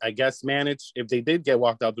 they, I guess, managed, if they did get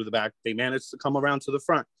walked out through the back, they managed to come around to the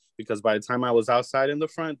front, because by the time I was outside in the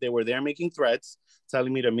front, they were there making threats,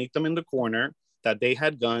 telling me to meet them in the corner, that they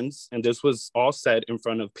had guns. And this was all said in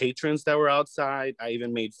front of patrons that were outside. I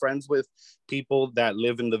even made friends with people that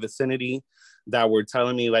live in the vicinity that were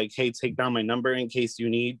telling me, like, hey, take down my number in case you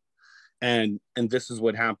need. And this is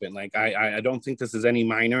what happened. Like, I don't think this is any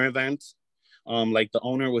minor event. Like the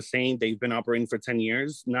owner was saying, they've been operating for 10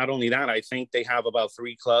 years. Not only that, I think they have about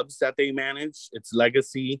 3 clubs that they manage. It's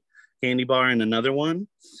Legacy, Candy Bar, and another one.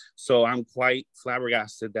 So I'm quite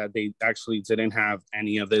flabbergasted that they actually didn't have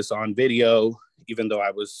any of this on video, even though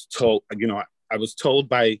I was told, you know, I was told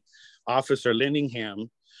by Officer Lindingham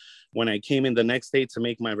when I came in the next day to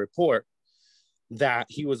make my report that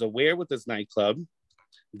he was aware with this nightclub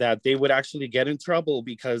that they would actually get in trouble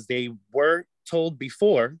because they were told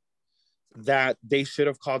before that they should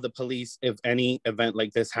have called the police if any event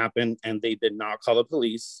like this happened, and they did not call the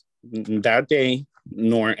police that day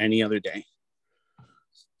nor any other day.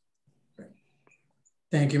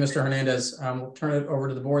 Thank you, Mr. Hernandez. We'll turn it over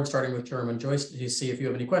to the board, starting with Chairman Joyce, to see if you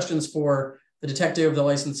have any questions for the detective, the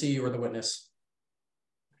licensee, or the witness.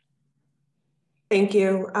 Thank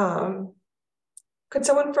you. Could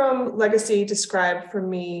someone from Legacy describe for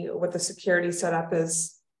me what the security setup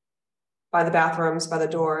is by the bathrooms, by the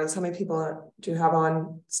doors? How many people do you have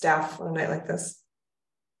on staff on a night like this?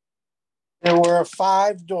 There were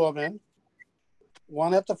 5 doormen,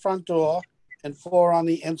 1 at the front door and 4 on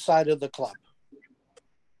the inside of the club.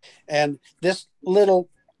 And this little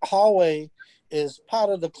hallway is part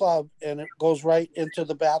of the club, and it goes right into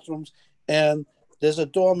the bathrooms. And there's a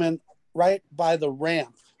doorman right by the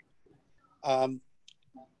ramp.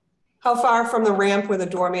 How far from the ramp where the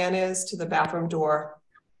doorman is to the bathroom door?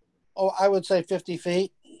 Oh, I would say 50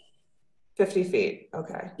 feet. 50 feet,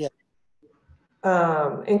 okay. Yeah.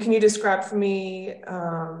 And can you describe for me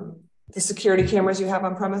the security cameras you have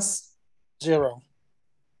on premise? 0.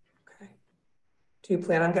 Okay. Do you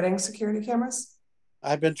plan on getting security cameras?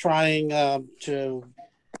 I've been trying to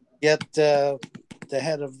get the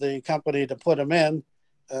head of the company to put them in.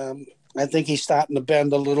 I think he's starting to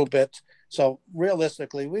bend a little bit. So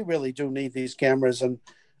realistically, we really do need these cameras, and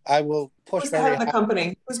I will push Who's the head of the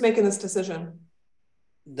company? Who's making this decision?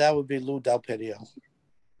 That would be Lou Del Pidio.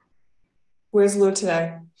 Where's Lou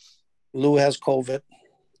today? Lou has COVID.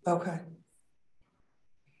 Okay.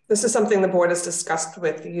 This is something the board has discussed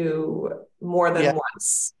with you more than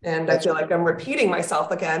once. And I feel like I'm repeating myself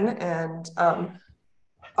again. And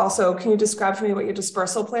also, can you describe for me what your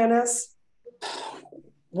dispersal plan is?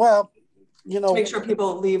 Well, you know, to make sure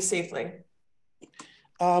people leave safely.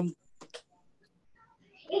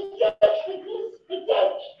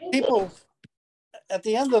 People at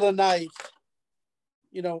the end of the night,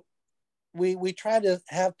 you know, we try to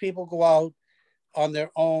have people go out on their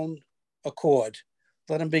own accord,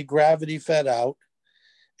 let them be gravity fed out.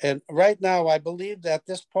 And right now, I believe that at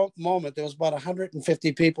this moment, there was about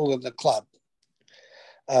 150 people in the club.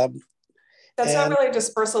 That's not really a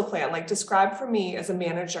dispersal plan. Like, describe for me as a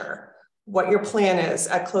manager what your plan is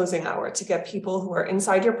at closing hour to get people who are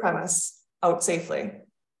inside your premise out safely.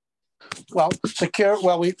 Well,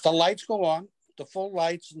 the lights go on, the full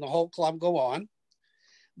lights and the whole club go on.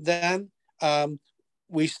 Then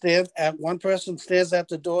we stand at, one person stands at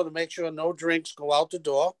the door to make sure no drinks go out the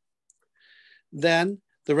door. Then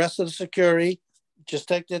the rest of the security just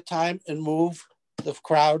take their time and move the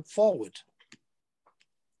crowd forward.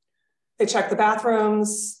 They check the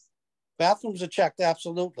bathrooms. Bathrooms are checked,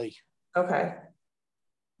 absolutely. Okay.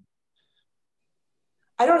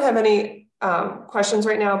 I don't have any questions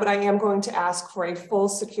right now, but I am going to ask for a full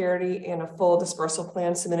security and a full dispersal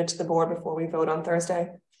plan submitted to the board before we vote on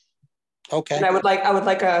Thursday. Okay. And I would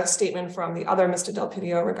like a statement from the other Mr. Del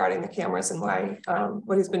Pidio regarding the cameras and why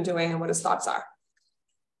what he's been doing and what his thoughts are.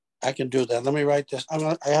 I can do that. Let me write this.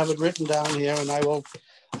 I have it written down here, and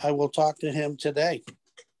I will talk to him today.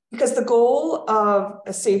 Because the goal of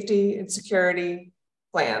a safety and security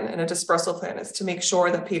plan and a dispersal plan is to make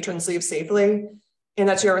sure that patrons leave safely, and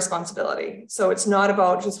that's your responsibility. So it's not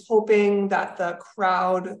about just hoping that the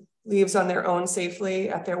crowd leaves on their own safely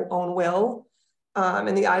at their own will.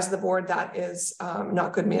 In the eyes of the board, that is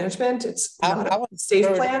not good management. It's not a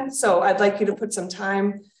safe plan. So I'd like you to put some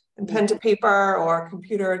time and pen to paper or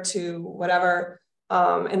computer to whatever.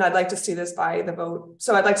 And I'd like to see this by the vote.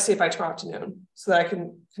 So I'd like to see it by tomorrow afternoon so that I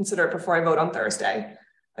can consider it before I vote on Thursday.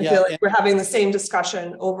 I feel like we're having the same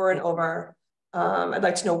discussion over and over. I'd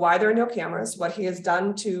like to know why there are no cameras, what he has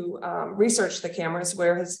done to research the cameras,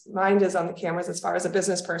 where his mind is on the cameras as far as a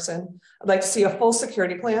business person. I'd like to see a full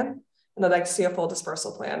security plan, and I'd like to see a full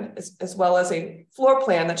dispersal plan, as well as a floor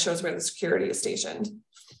plan that shows where the security is stationed.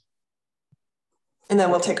 And then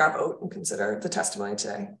we'll take our vote and consider the testimony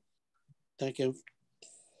today. Thank you.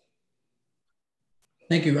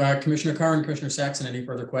 Thank you. Commissioner Carr and Commissioner Saxon, any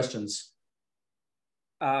further questions?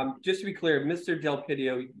 Just to be clear, Mr. Del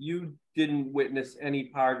Pidio, you didn't witness any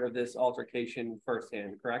part of this altercation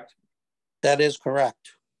firsthand, correct? That is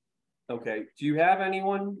correct. Okay. Do you have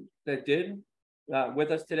anyone that did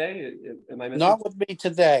with us today? Am I missing? Not with me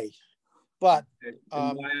today, but okay.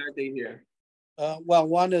 Why aren't they here? Well,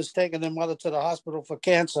 one is taking their mother to the hospital for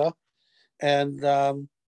cancer, and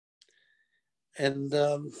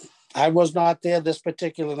I was not there this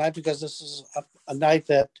particular night because this is a night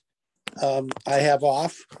that I have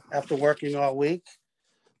off after working all week.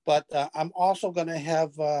 But I'm also going to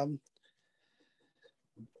have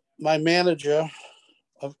my manager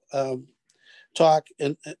talk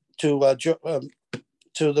to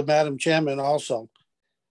the Madam Chairman also.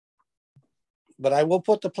 But I will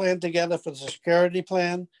put the plan together for the security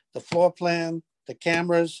plan, the floor plan, the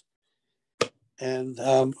cameras, and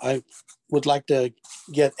I would like to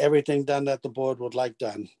get everything done that the board would like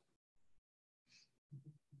done.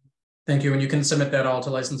 Thank you. And you can submit that all to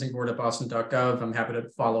licensingboard@boston.gov. I'm happy to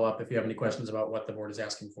follow up if you have any questions about what the board is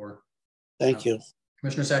asking for. Thank you.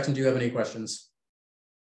 Commissioner Saxon, do you have any questions?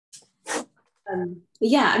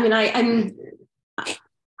 Yeah, I mean,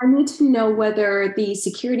 I need to know whether the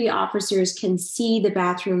security officers can see the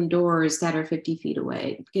bathroom doors that are 50 feet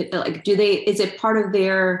away. Like, is it part of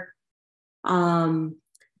their, part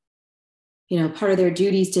of their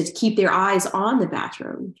duties to keep their eyes on the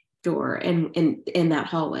bathroom door and in that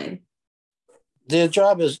hallway? Their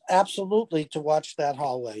job is absolutely to watch that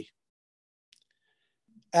hallway.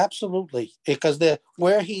 Absolutely, because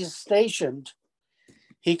where he's stationed,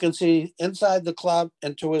 he can see inside the club,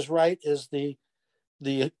 and to his right is the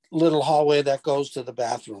little hallway that goes to the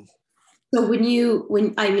bathroom. So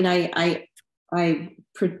I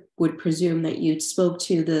would presume that you spoke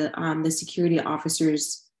to the security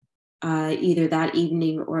officers either that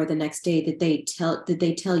evening or the next day. Did they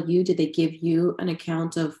give you an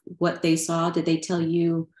account of what they saw? Did they tell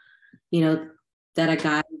you, that a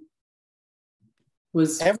guy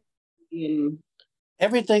was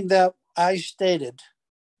everything that I stated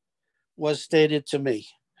was stated to me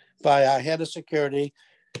by our head of security,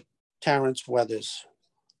 Terrence Weathers.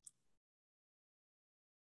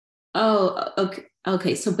 Oh,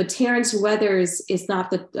 okay. So, but Terrence Weathers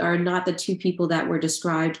are not the two people that were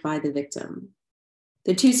described by the victim.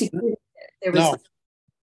 The two security. No.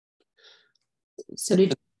 So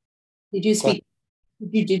did you speak?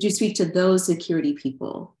 Did you speak to those security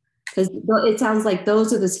people? Because it sounds like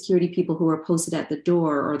those are the security people who were posted at the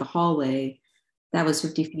door or the hallway that was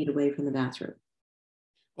 50 feet away from the bathroom.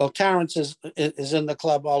 Well, Terrence is in the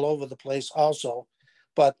club all over the place also,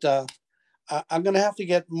 but I'm going to have to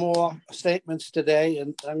get more statements today,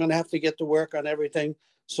 and I'm going to have to get to work on everything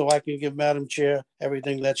so I can give Madam Chair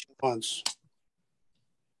everything that she wants.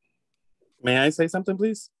 May I say something,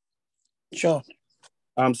 please? Sure.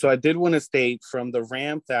 So I did want to state from the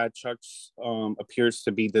ramp that Chuck appears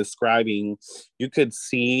to be describing, you could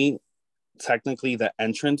see technically the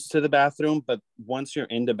entrance to the bathroom, but once you're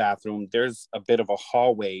in the bathroom, there's a bit of a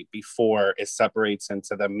hallway before it separates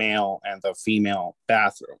into the male and the female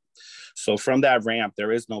bathroom. So from that ramp,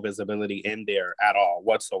 there is no visibility in there at all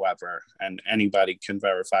whatsoever. And anybody can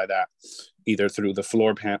verify that either through the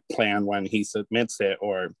floor plan when he submits it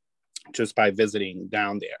or just by visiting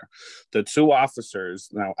down there. The two officers,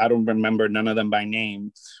 now I don't remember none of them by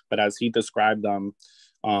name, but as he described them,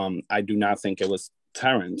 I do not think it was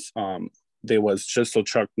Terrence. There was, just so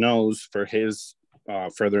Chuck knows for his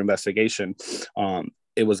further investigation,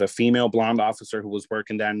 it was a female blonde officer who was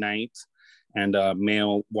working that night, and a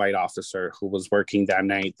male white officer who was working that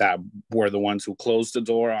night that were the ones who closed the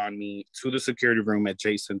door on me to the security room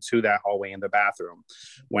adjacent to that hallway in the bathroom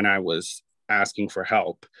when I was asking for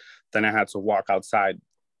help. Then I had to walk outside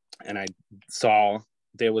and I saw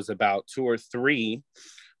there was about 2 or 3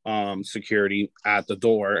 security at the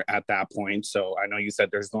door at that point. So I know you said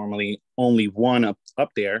there's normally only 1 up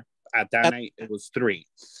there. At that night, it was 3.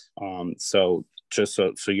 So just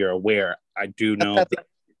so you're aware, I do know that.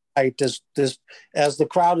 Right, this as the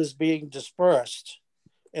crowd is being dispersed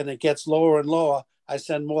and it gets lower and lower, I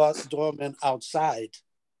send more doormen outside.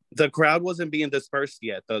 The crowd wasn't being dispersed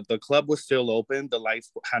yet. The club was still open. The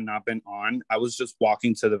lights had not been on. I was just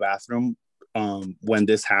walking to the bathroom when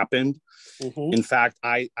this happened. Mm-hmm. In fact,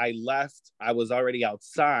 I left. I was already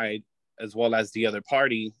outside, as well as the other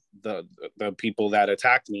party. The people that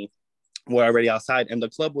attacked me were already outside, and the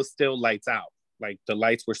club was still lights out. Like the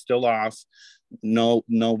lights were still off.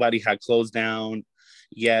 Nobody had closed down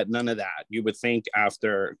yet. None of that. You would think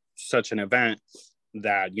after such an event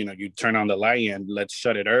that, you know, you turn on the light and let's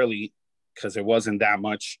shut it early, because it wasn't that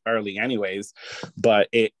much early anyways. But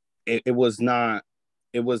it was not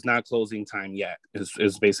closing time yet,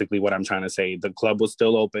 is basically what I'm trying to say. The club was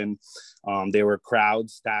still open. There were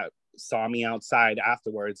crowds that saw me outside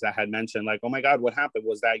afterwards that had mentioned like, oh my God, what happened?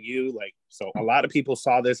 Was that you? Like, so a lot of people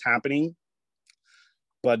saw this happening,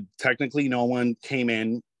 but technically no one came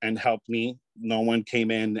in and helped me. No one came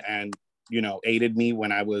in and, you know, aided me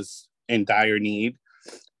when I was in dire need.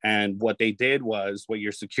 And what they did was, what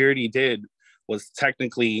your security did was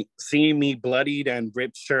technically seeing me bloodied and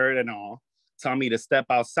ripped shirt and all, tell me to step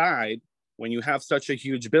outside when you have such a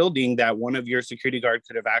huge building that one of your security guards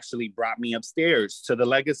could have actually brought me upstairs to the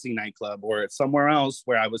Legacy nightclub or somewhere else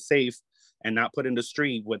where I was safe and not put in the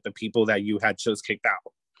street with the people that you had just kicked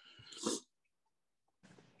out.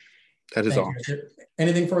 That is all.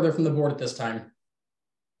 Anything further from the board at this time?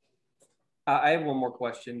 I have one more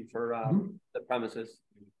question for the premises.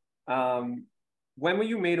 When were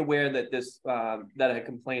you made aware that this that a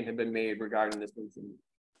complaint had been made regarding this incident?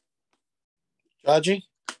 Raji?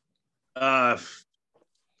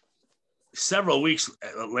 Several weeks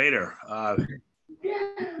later.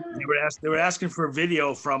 They were asking for a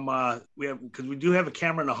video from because we do have a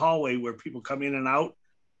camera in the hallway where people come in and out,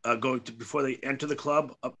 before they enter the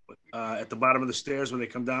club, up at the bottom of the stairs when they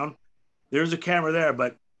come down. There's a camera there,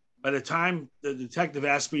 but by the time the detective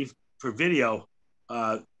asked me for video,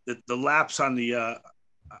 the lapse on the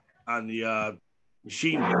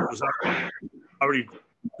machine was already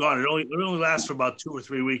gone. It only lasts for about 2 or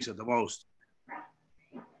 3 weeks at the most.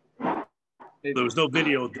 There was no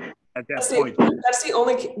video at that point. That's the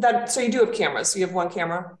only so you do have cameras. So you have 1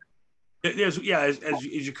 camera. As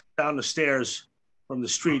you come down the stairs from the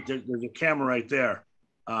street, there's a camera right there,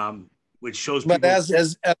 which shows. But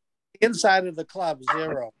as inside of the club,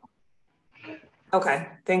 0. Okay,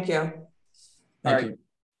 thank you. All right.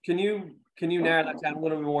 Can you narrow that down a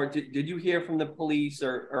little bit more? Did you hear from the police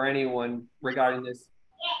or anyone regarding this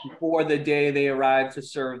before the day they arrived to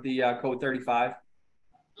serve the code 35?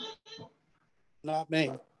 Not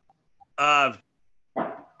me. I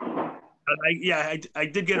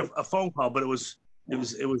did get a phone call, but it was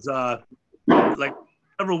like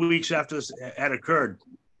several weeks after this had occurred.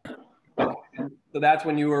 So that's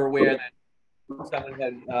when you were aware that someone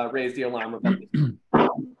had raised the alarm about this.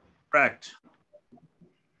 Correct.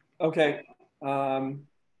 Okay. And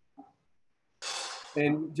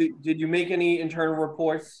did you make any internal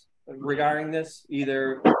reports regarding this,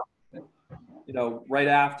 either right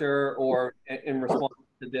after or in response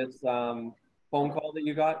to this phone call that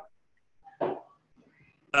you got?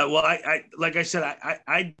 Well, I like I said,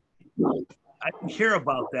 I didn't hear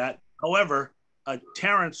about that. However,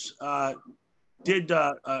 Terrence did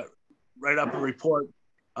write up a report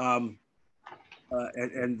and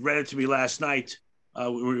read it to me last night.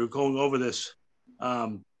 We were going over this.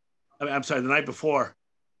 I'm sorry, the night before,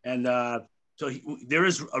 and so there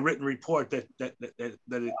is a written report that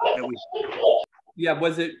we. Yeah,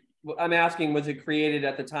 I'm asking, was it created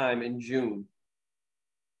at the time in June?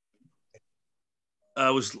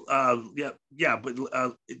 It was but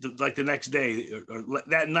like the next day or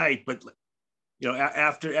that night, but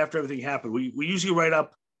after everything happened, we usually write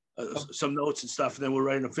up some notes and stuff, and then we'll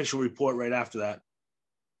write an official report right after that.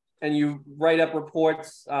 And you write up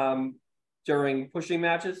reports during pushing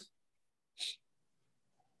matches?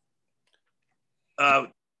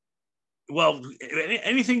 Well,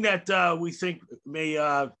 anything that we think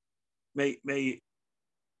may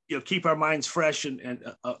keep our minds fresh and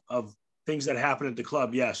of things that happen at the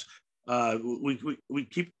club. Yes, we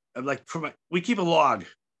keep we keep a log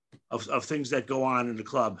of things that go on in the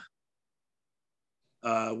club.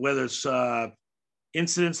 whether it's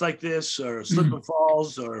incidents like this or slip and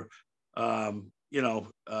falls or,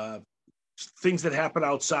 things that happen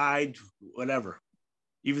outside, whatever,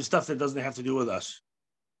 even stuff that doesn't have to do with us.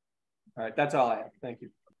 All right, that's all I have. Thank you.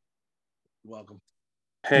 You're welcome.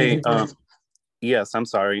 Hey, yes, I'm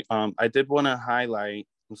sorry. I did want to highlight,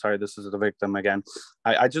 I'm sorry, this is the victim again.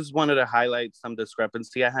 I just wanted to highlight some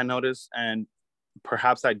discrepancy I had noticed, and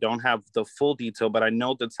perhaps I don't have the full detail, but I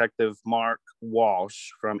know Detective Mark Walsh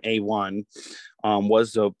from A1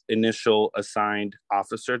 was the initial assigned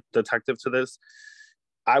officer detective to this.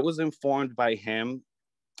 I was informed by him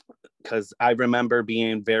because I remember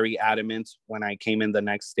being very adamant when I came in the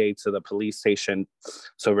next day to the police station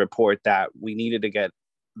to report that we needed to get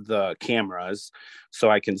the cameras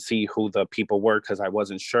so I can see who the people were, because I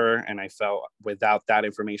wasn't sure, and I felt without that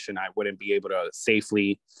information I wouldn't be able to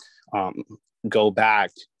safely go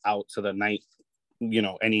back out to the night,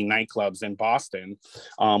 any nightclubs in Boston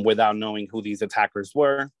without knowing who these attackers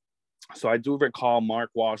were. So I do recall Mark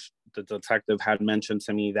Walsh, the detective, had mentioned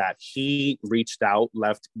to me that he reached out,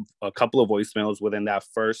 left a couple of voicemails within that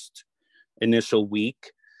first initial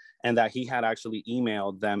week, and that he had actually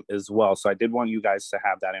emailed them as well. So I did want you guys to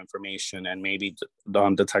have that information, and maybe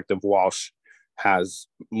Detective Walsh has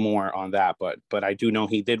more on that. But I do know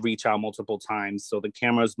he did reach out multiple times. So the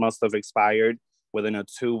cameras must have expired within a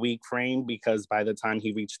 2-week frame, because by the time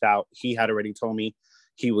he reached out, he had already told me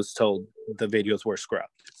he was told the videos were scrubbed.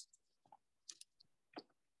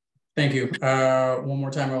 Thank you. One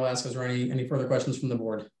more time, I'll ask, is there any further questions from the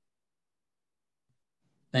board?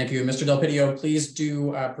 Thank you. Mr. Del Pidio, please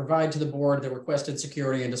do provide to the board the requested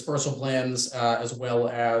security and dispersal plans, as well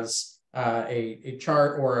as a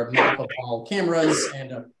chart or a map of all cameras and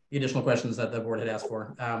the additional questions that the board had asked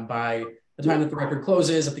for by the time that the record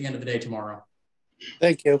closes at the end of the day tomorrow.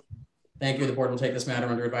 Thank you. Thank you. The board will take this matter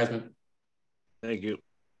under advisement. Thank you.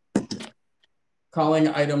 Calling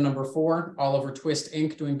item number 4, Oliver Twist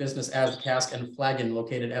Inc., doing business as Cask and Flagon,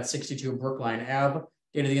 located at 62 Brookline Ave.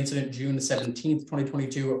 Date of the incident, June 17th,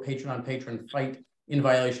 2022, a patron-on-patron fight in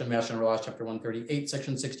violation of Mass General Laws, Chapter 138,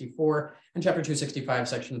 Section 64, and Chapter 265,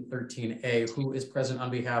 Section 13A. Who is present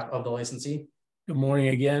on behalf of the licensee? Good morning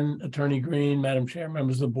again, Attorney Green, Madam Chair,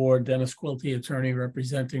 members of the board, Dennis Quilty, attorney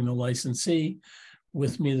representing the licensee.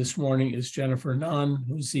 With me this morning is Jennifer Nunn,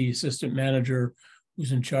 who's the assistant manager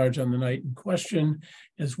who's in charge on the night in question,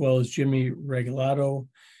 as well as Jimmy Regalato.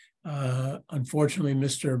 Unfortunately,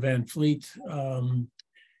 Mr. Van Fleet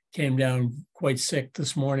came down quite sick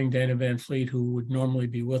this morning. Dana Van Fleet, who would normally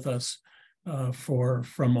be with us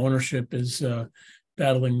from ownership, is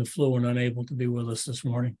battling the flu and unable to be with us this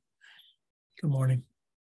morning. Good morning.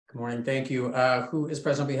 Good morning. Thank you. Who is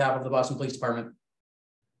present on behalf of the Boston Police Department?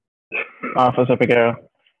 Officer Figueroa.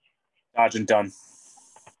 Sergeant Dunn.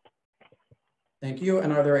 Thank you.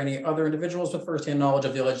 And are there any other individuals with firsthand knowledge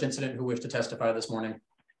of the alleged incident who wish to testify this morning?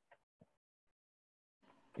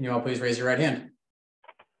 Can you all please raise your right hand?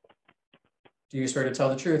 Do you swear to tell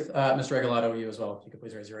the truth? Mr. Regalato, you as well. If you could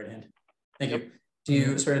please raise your right hand. Thank you. Do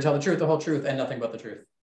you swear to tell the truth, the whole truth, and nothing but the truth?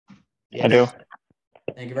 Yes. I do.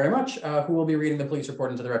 Thank you very much. Who will be reading the police report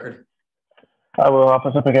into the record? I will,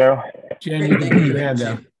 Officer Figueroa. Jen, you can put your hand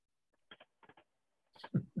down.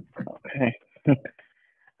 Okay.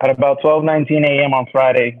 At about 12:19 a.m. on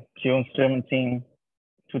Friday, June 17,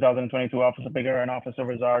 2022, Officer Figueroa and Officer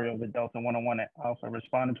Rosario with Delta 101 at Alpha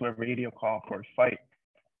responded to a radio call for a fight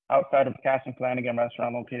outside of Cask and Flanagan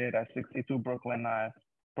restaurant located at 62 Brookline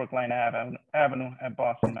Avenue at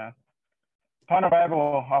Boston, Mass. Upon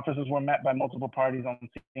arrival, officers were met by multiple parties on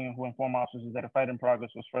scene who informed officers that a fight in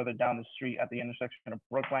progress was further down the street at the intersection of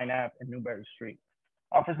Brookline Ave and Newberry Street.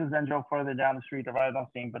 Officers then drove further down the street, arrived on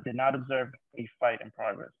scene, but did not observe a fight in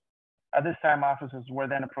progress. At this time, officers were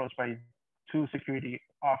then approached by 2 security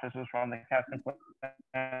officers from the Cask and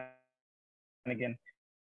Flanagan.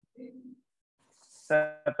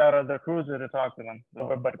 Stepped out of the cruiser to talk to them,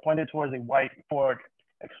 but pointed towards a white Ford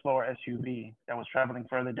Explorer SUV that was traveling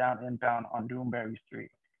further down inbound on Newberry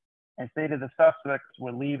Street, and stated the suspects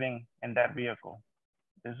were leaving in that vehicle.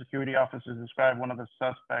 The security officers described one of the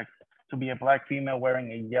suspects to be a black female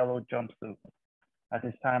wearing a yellow jumpsuit. At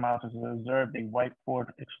this time, officers observed a white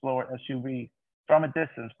Ford Explorer SUV from a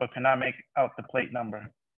distance, but could not make out the plate number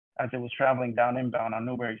as it was traveling down inbound on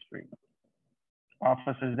Newberry Street.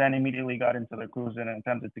 Officers then immediately got into the cruiser and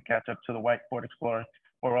attempted to catch up to the white Ford Explorer,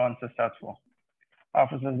 but were unsuccessful.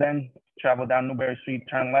 Officers then traveled down Newberry Street,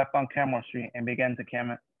 turned left on Kenmore Street, and began to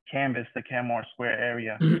canvass the Kenmore Square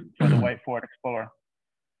area for the white Ford Explorer.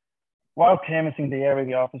 While canvassing the area,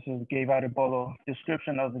 the officers gave out a bolo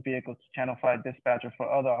description of the vehicle to Channel 5 dispatcher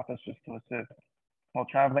for other officers to assist. While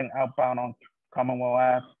traveling outbound on Commonwealth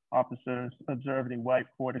Ave, officers observed a white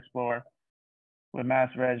Ford Explorer with Mass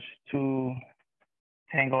Reg 2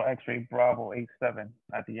 Tango X-ray Bravo 87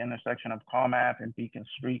 at the intersection of Calm Ave and Beacon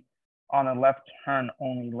Street on a left turn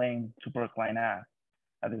only lane to Brookline Ave.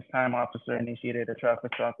 At this time, officer initiated a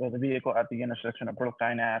traffic stop of the vehicle at the intersection of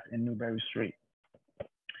Brookline Ave and Newberry Street.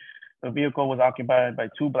 The vehicle was occupied by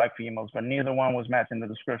 2 Black females, but neither one was matching the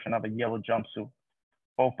description of a yellow jumpsuit.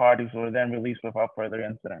 Both parties were then released without further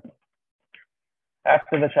incident.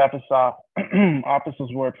 After the traffic stop, officers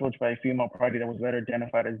were approached by a female party that was later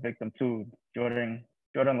identified as victim 2, Jordan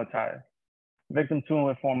Latire. Victim 2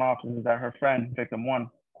 informed officers that her friend, victim 1,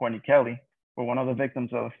 Courtney Kelly, were one of the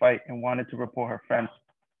victims of the fight and wanted to report her friend's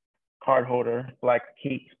card holder, black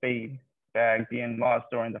Kate Spade bag being lost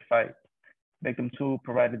during the fight. Victim 2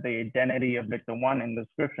 provided the identity of victim 1 and the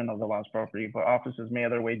description of the lost property, but officers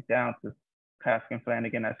made their way down to Kaskin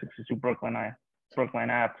Flanagan at 62 Brookline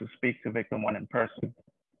Ave to speak to victim 1 in person.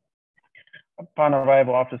 Upon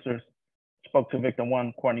arrival, officers spoke to victim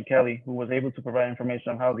 1, Courtney Kelly, who was able to provide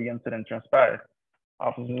information on how the incident transpired.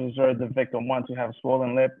 Officers observed the victim 1 to have a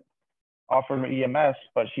swollen lip, offered EMS,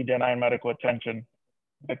 but she denied medical attention.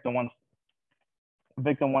 Victim 1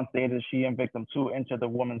 stated she and victim 2 entered the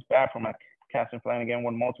woman's bathroom at Kaskin Flanagan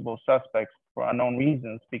when multiple suspects, for unknown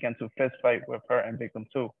reasons, began to fist fight with her and victim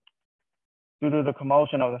 2. Due to the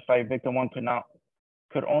commotion of the fight, victim 1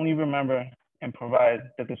 could only remember and provide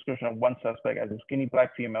the description of one suspect as a skinny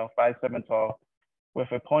Black female, 5'7" tall,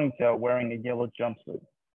 with a ponytail, wearing a yellow jumpsuit.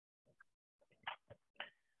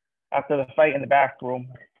 After the fight in the bathroom,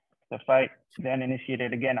 the fight then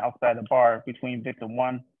initiated again outside the bar between victim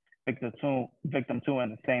 1, victim 2,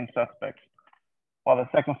 and the same suspects. While the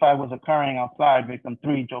second fight was occurring outside, victim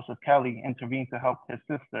 3, Joseph Kelly, intervened to help his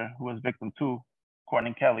sister, who was victim 2,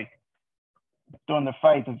 Courtney Kelly. During the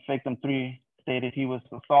fight, the victim 3 stated he was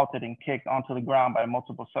assaulted and kicked onto the ground by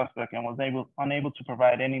multiple suspects and was unable to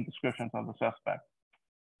provide any descriptions of the suspect.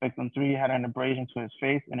 Victim 3 had an abrasion to his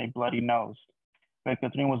face and a bloody nose.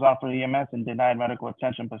 Victim 3 was offered EMS and denied medical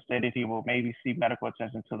attention, but stated he will maybe seek medical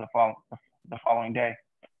attention to the following day.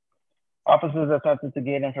 Officers attempted to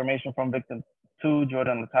gain information from victim 2,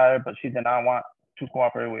 Jordan Latire, but she did not want to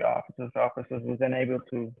cooperate with officers. Officers were then able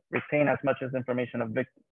to retain as much as information of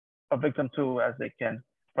victim 2 as they can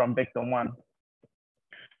from victim 1.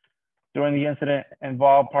 During the incident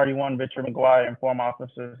involved party 1, Richard McGuire informed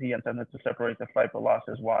officers he intended to separate the fight but lost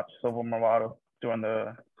his watch, Silver Murado, during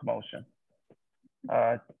the commotion.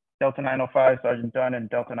 Delta 905, Sergeant Dunn, and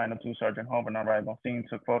Delta 902, Sergeant Hoban arrived on scene,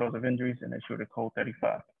 took photos of injuries, and issued a code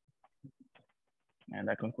 35. And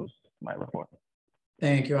that concludes my report.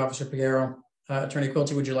 Thank you, Officer Piguero. Attorney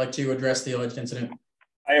Quilty, would you like to address the alleged incident?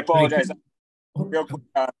 I apologize. Real quick,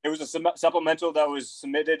 there was a supplemental that was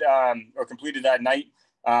submitted or completed that night.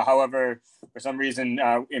 However, for some reason,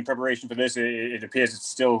 in preparation for this, it appears it's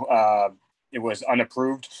still, it was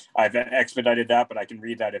unapproved. I've expedited that, but I can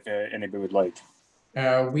read that if anybody would like.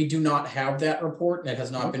 We do not have that report. It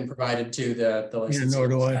has not been provided to the licensee. Nor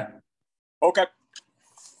do I. Okay.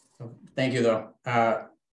 Thank you, though.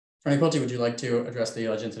 Attorney Quilty, would you like to address the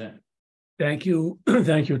alleged incident? Thank you.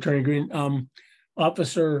 Thank you, Attorney Green.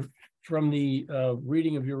 Officer, from the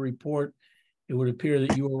reading of your report, it would appear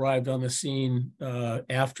that you arrived on the scene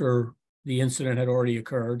after the incident had already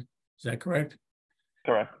occurred. Is that correct?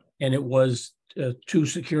 Correct. And it was 2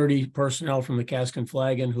 security personnel from the Kaskin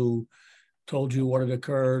Flanagan who told you what had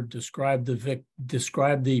occurred, described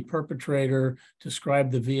the perpetrator,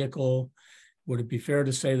 described the vehicle. Would it be fair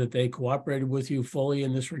to say that they cooperated with you fully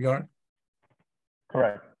in this regard?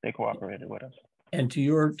 Correct. They cooperated with us. And to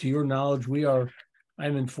your knowledge,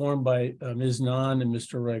 I'm informed by Ms. Nahn and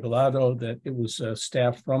Mr. Regalado that it was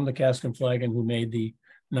staff from the Kaskin Flanagan who made the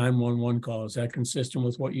 911 call. Is that consistent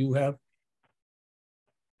with what you have?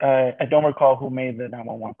 I don't recall who made the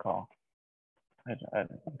 911 call. I'm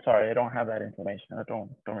sorry, I don't have that information. I don't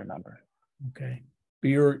remember. Okay, but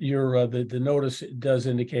the notice does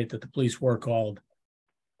indicate that the police were called.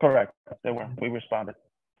 Correct, they were. We responded.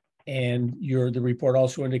 And the report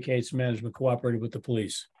also indicates management cooperated with the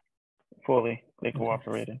police. Fully, they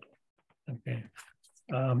cooperated. Okay.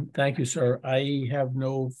 Thank you, sir. I have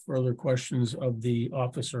no further questions of the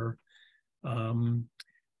officer.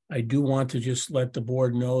 I do want to just let the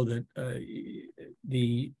board know that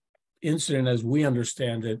the incident, as we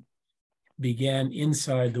understand it, began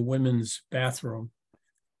inside the women's bathroom,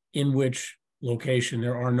 in which location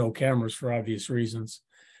there are no cameras for obvious reasons.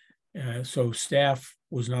 So staff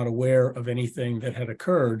was not aware of anything that had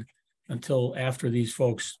occurred until after these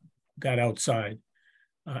folks got outside.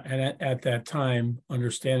 And at that time,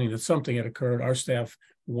 understanding that something had occurred, our staff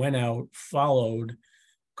went out, followed,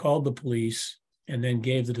 called the police, and then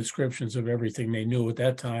gave the descriptions of everything they knew at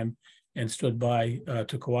that time and stood by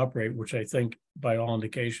to cooperate, which I think by all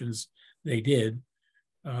indications they did.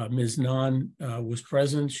 Ms. Nan was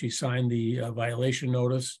present. She signed the violation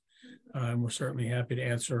notice. And we're certainly happy to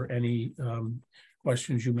answer any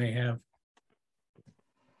questions you may have.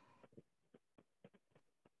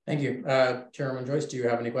 Thank you. Chairman Joyce, do you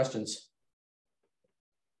have any questions?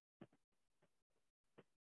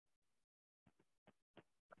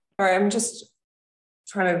 All right, I'm just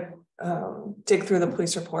trying to dig through the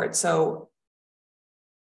police report. So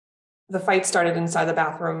the fight started inside the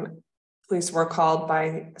bathroom. Police were called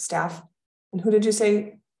by staff. And who did you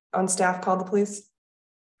say on staff called the police?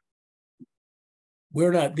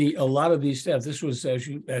 We're not a lot of these staff, this was, as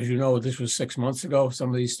you know, this was 6 months ago. Some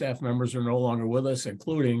of these staff members are no longer with us,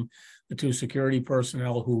 including the 2 security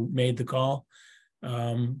personnel who made the call.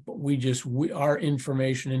 But our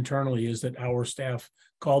information internally is that our staff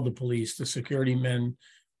called the police. The security men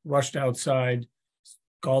rushed outside,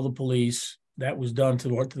 called the police. That was done to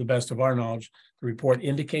the best of our knowledge. The report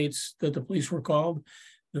indicates that the police were called.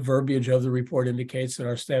 The verbiage of the report indicates that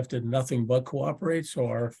our staff did nothing but cooperate. So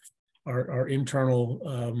our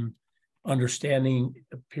internal understanding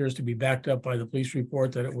appears to be backed up by the police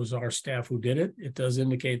report that it was our staff who did it. It does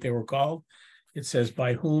indicate they were called. It says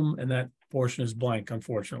by whom, and that portion is blank,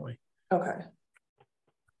 unfortunately. Okay.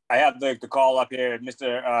 I have the call up here.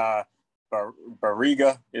 Mr.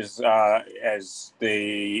 Barriga is, as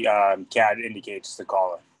the CAD indicates, the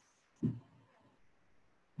caller.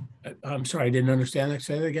 I'm sorry, I didn't understand that.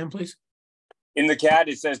 Say that again, please. In the CAD,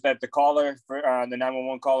 it says that the caller for the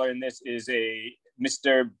 911 caller in this is a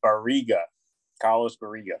Mr. Barriga, Carlos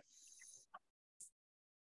Barriga.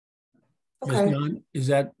 Okay. Is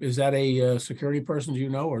that a security person, do you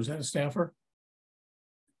know, or is that a staffer?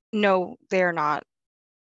 No, they're not.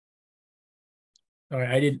 All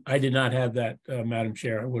right, I did not have that, Madam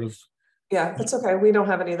Chair. I would have. Yeah, that's okay. We don't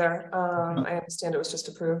have it either. I understand it was just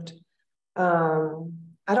approved.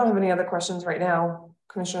 I don't have any other questions right now.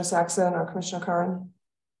 Commissioner Saxon or Commissioner Curran?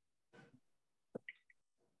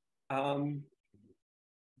 I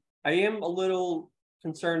am a little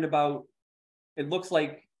concerned about, it looks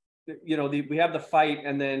like, you know, we have the fight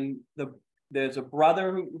and then there's a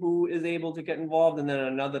brother who is able to get involved and then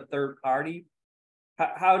another third party.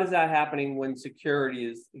 How does that happening when security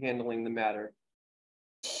is handling the matter?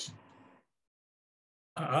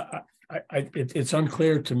 It's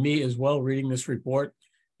unclear to me as well, reading this report.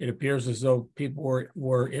 It appears as though people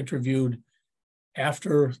were interviewed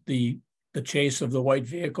after the chase of the white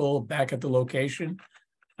vehicle back at the location.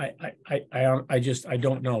 I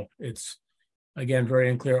don't know. It's, again, very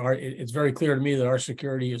unclear. It's very clear to me that our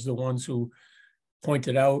security is the ones who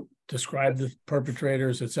pointed out, described the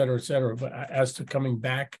perpetrators, et cetera, et cetera. But as to coming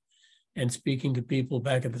back and speaking to people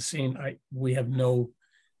back at the scene, we have no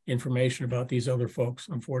information about these other folks,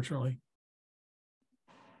 unfortunately.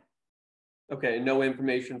 Okay, no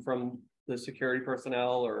information from the security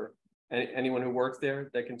personnel or anyone who works there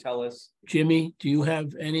that can tell us? Jimmy, do you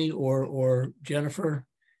have any, or Jennifer,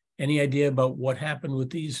 any idea about what happened with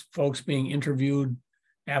these folks being interviewed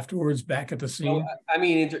afterwards back at the scene? No, I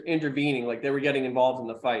mean intervening, like they were getting involved in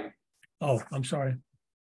the fight. Oh, I'm sorry.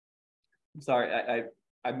 I'm sorry,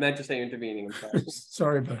 I meant to say intervening. I'm sorry.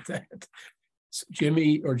 Sorry about that.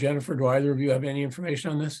 Jimmy or Jennifer, do either of you have any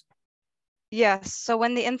information on this? Yes. So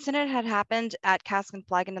when the incident had happened at Cask and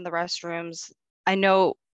Flagon in the restrooms, I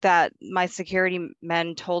know that my security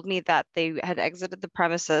men told me that they had exited the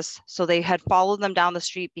premises. So they had followed them down the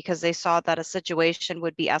street because they saw that a situation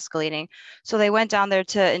would be escalating. So they went down there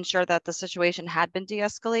to ensure that the situation had been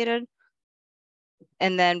de-escalated.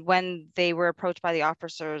 And then when they were approached by the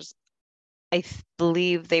officers, I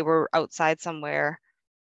believe they were outside somewhere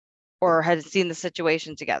or had seen the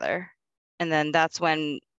situation together. And then that's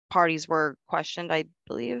when parties were questioned, I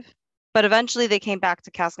believe. But eventually they came back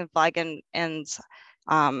to Cask and Flagon and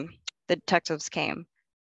the detectives came.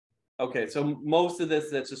 Okay, so most of this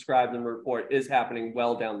that's described in the report is happening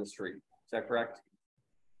well down the street. Is that correct?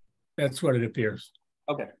 That's what it appears.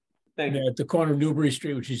 Okay, thank you. At the corner of Newbury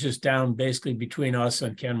Street, which is just down basically between us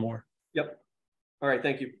and Kenmore. Yep. All right,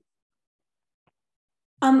 thank you.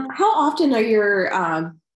 How often are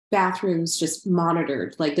your bathrooms just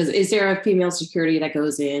monitored? Like, is there a female security that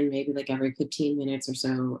goes in maybe like every 15 minutes or so?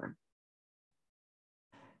 Or?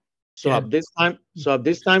 So at this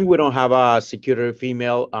time, we don't have a security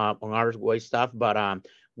female on our wait staff, but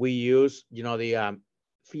we use, the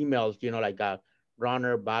females, like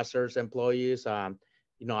runner, buzzers, employees,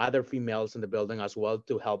 other females in the building as well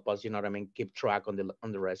to help us, keep track on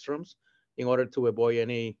the restrooms in order to avoid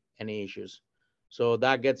any issues. So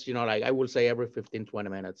that gets, I will say every 15, 20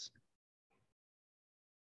 minutes.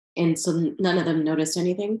 And so none of them noticed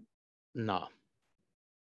anything? No.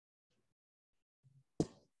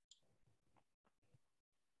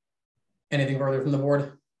 Anything further from the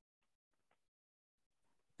board?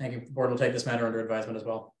 Thank you. The board will take this matter under advisement as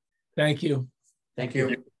well. Thank you. Thank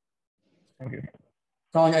you. Thank you.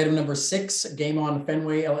 Calling item number 6, Game On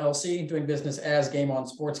Fenway LLC, doing business as Game On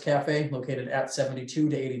Sports Cafe, located at 72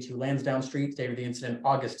 to 82 Lansdowne Street. Date of the incident,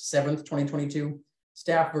 August 7th, 2022.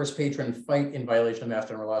 Staff versus patron fight in violation of Mass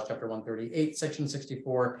General Laws, Chapter 138, Section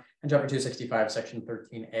 64, and Chapter 265, Section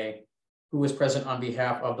 13A. Who is present on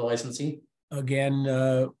behalf of the licensee? Again,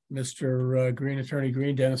 Mr. Green, Attorney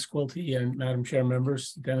Green, Dennis Quilty, and Madam Chair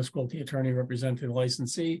members, Dennis Quilty, attorney representing the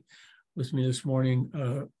licensee, with me this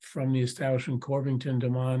morning from the establishment, Corvington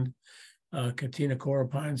Demand, Katina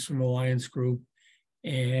Corapines from the Lions Group,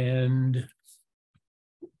 and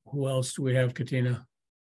who else do we have, Katina?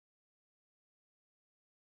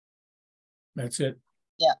 That's it?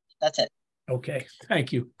 Yeah, that's it. Okay,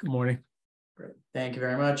 thank you. Good morning. Great. Thank you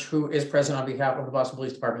very much. Who is present on behalf of the Boston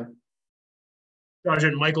Police Department?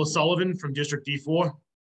 Sergeant Michael Sullivan from District D4.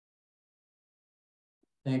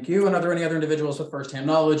 Thank you. And are there any other individuals with firsthand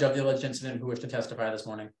knowledge of the alleged incident who wish to testify this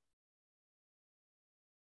morning?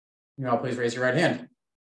 You all please raise your right hand.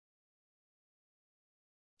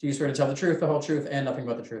 Do you swear to tell the truth, the whole truth, and nothing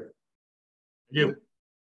but the truth? I do.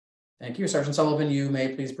 Thank you. Sergeant Sullivan, you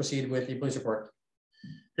may please proceed with the police report.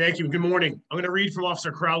 Thank you. Good morning. I'm going to read from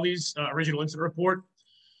Officer Crowley's original incident report.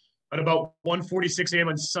 At about 1:46 a.m.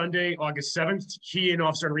 on Sunday, August 7th, he and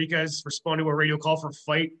Officer Enriquez responded to a radio call for a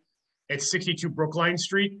fight at 62 Brookline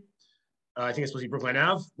Street. I think it's supposed to be Brookline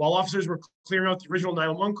Ave. While officers were clearing out the original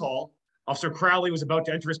 911 call, Officer Crowley was about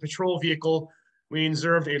to enter his patrol vehicle when he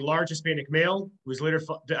observed a large Hispanic male, who was later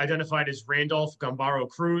identified as Randolph Gambaro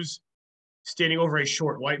Cruz, standing over a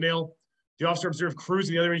short white male. The officer observed Cruz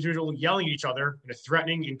and the other individual yelling at each other in a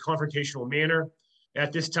threatening and confrontational manner.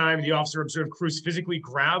 At this time, the officer observed Cruz physically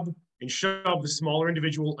grab and shove the smaller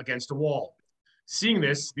individual against a wall. Seeing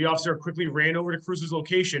this, the officer quickly ran over to Cruz's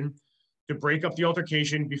location to break up the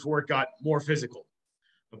altercation before it got more physical.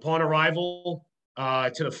 Upon arrival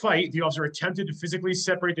to the fight, the officer attempted to physically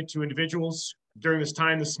separate the two individuals. During this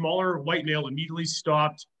time, the smaller white male immediately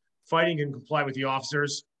stopped fighting and complied with the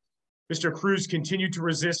officers. Mr. Cruz continued to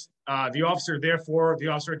resist the officer. Therefore, the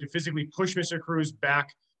officer had to physically push Mr. Cruz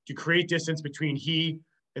back to create distance between he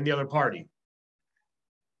and the other party.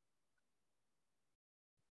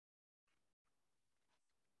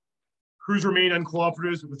 Cruz remained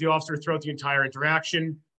uncooperative with the officer throughout the entire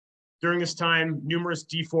interaction. During this time, numerous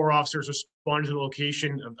D4 officers responded to the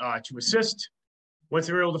location to assist. Once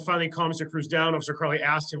they were able to finally calm Mr. Cruz down, Officer Crowley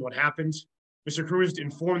asked him what happened. Mr. Cruz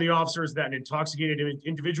informed the officers that an intoxicated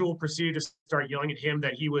individual proceeded to start yelling at him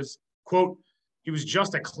that he was, quote, he was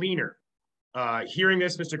just a cleaner. Hearing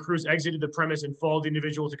this, Mr. Cruz exited the premise and followed the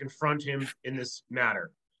individual to confront him in this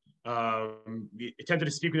matter. He attempted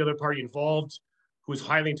to speak with the other party involved, who was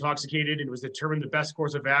highly intoxicated, and it was determined the best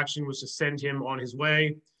course of action was to send him on his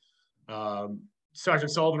way.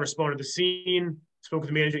 Sergeant Sullivan responded to the scene, spoke with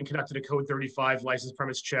the manager, and conducted a Code 35 license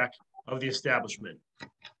premise check of the establishment.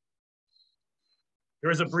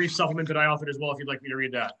 There is a brief supplement that I offered as well, if you'd like me to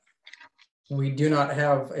read that. We do not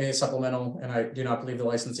have a supplemental, and I do not believe the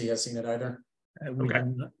licensee has seen it either. Okay,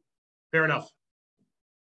 fair enough.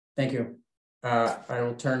 Thank you. I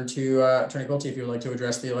will turn to Attorney Quilty if you would like to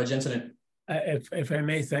address the alleged incident. If I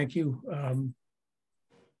may, thank you.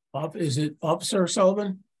 Is it Officer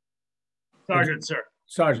Sullivan? Sergeant, sir.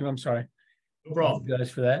 Sergeant, I'm sorry. No problem.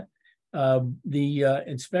 Guys, for that. The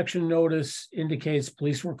inspection notice indicates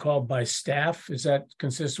police were called by staff. Is that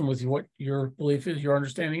consistent with what your belief is, your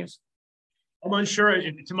understanding is? I'm unsure.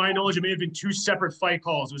 To my knowledge, it may have been two separate fight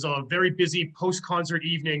calls. It was a very busy post-concert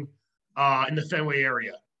evening in the Fenway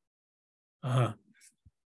area.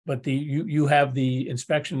 But you have the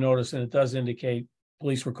inspection notice, and it does indicate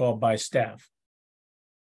police were called by staff.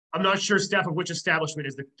 I'm not sure staff of which establishment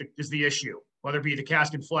is the issue, whether it be the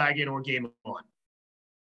Cask and Flagon or Game On.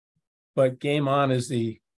 But Game On is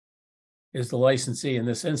the licensee in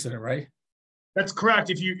this incident, right? That's correct.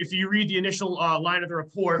 If you read the initial line of the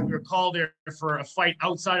report, we were called there for a fight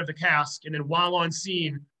outside of the Cask, and then while on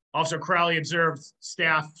scene, Officer Crowley observed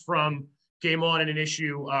staff from Game On in an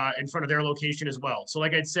issue in front of their location as well. So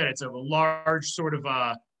like I said, it's a large sort of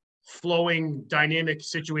flowing dynamic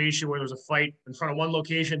situation where there's a fight in front of one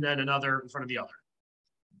location, then another in front of the other.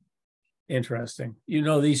 Interesting. You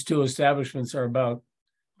know, these two establishments are about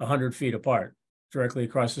 100 feet apart, directly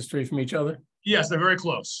across the street from each other? Yes, they're very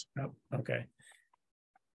close. Oh, okay.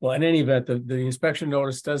 Well, in any event, the inspection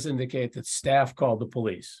notice does indicate that staff called the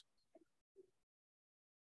police.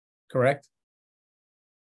 Correct?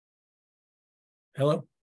 Hello?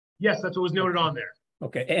 Yes, that's what was noted on there.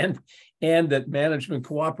 Okay, and that management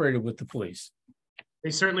cooperated with the police.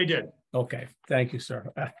 They certainly did. Okay, thank you,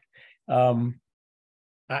 sir. I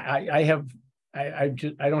don't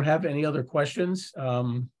have any other questions.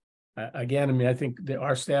 Again, I mean, I think that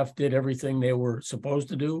our staff did everything they were supposed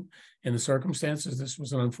to do in the circumstances. This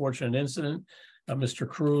was an unfortunate incident. Mr.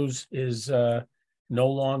 Cruz is no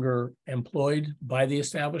longer employed by the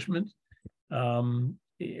establishment.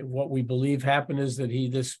 What we believe happened is that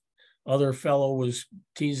this other fellow was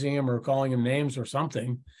teasing him or calling him names or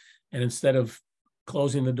something. And instead of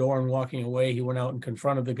closing the door and walking away, he went out and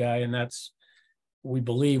confronted the guy, and that's, we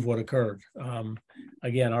believe, what occurred.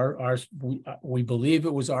 Again, we believe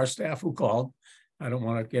it was our staff who called. I don't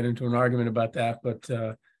want to get into an argument about that, but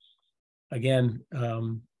again,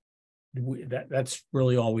 that's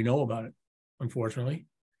really all we know about it, unfortunately.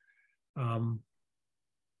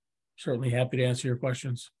 Certainly happy to answer your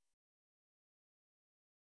questions.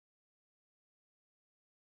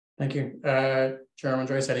 Thank you. Chairman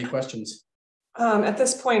Joyce, any questions? At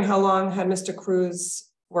this point, how long had Mr.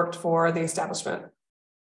 Cruz worked for the establishment?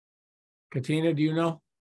 Katina, do you know?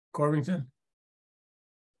 Corvington?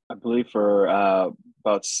 I believe for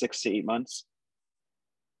about 6 to 8 months.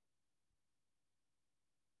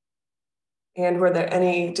 And were there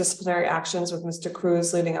any disciplinary actions with Mr.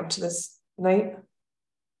 Cruz leading up to this night?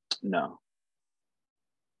 No.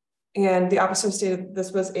 And the officer stated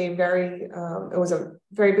this was a very, it was a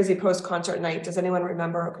very busy post-concert night. Does anyone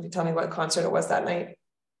remember, or could you tell me what concert it was that night?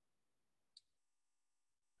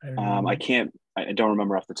 I don't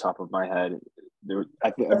remember off the top of my head.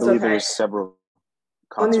 I believe there was several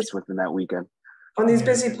concerts within that weekend. On these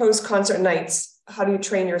busy post-concert nights, how do you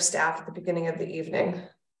train your staff at the beginning of the evening?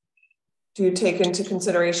 Do you take into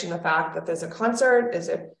consideration the fact that there's a concert?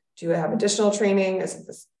 Do you have additional training? Is it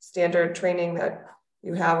the standard training that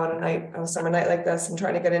you have on a summer night like this, and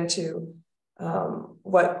trying to get into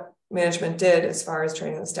what management did as far as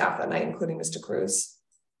training the staff that night, including Mr. Cruz?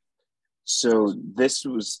 So this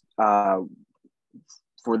was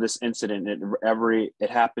for this incident. It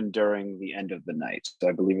happened during the end of the night. So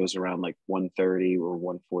I believe it was around like 1:30 or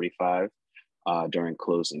 1:45 during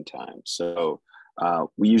closing time. So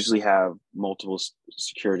we usually have multiple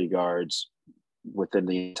security guards within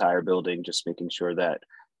the entire building, just making sure that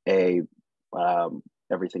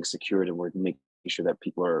everything's secured, and we're making sure that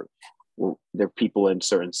there are people in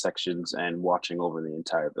certain sections and watching over the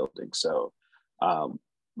entire building. So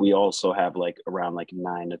we also have around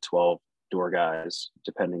 9 to 12 door guys,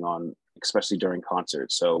 depending on, especially during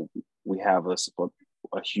concerts. So we have a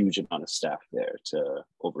huge amount of staff there to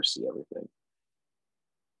oversee everything,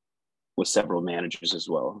 with several managers as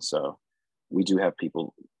well. So we do have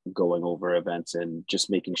people going over events and just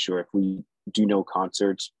making sure if we do no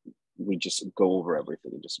concerts, we just go over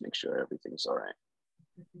everything and just make sure everything's all right.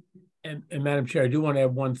 And Madam Chair, I do want to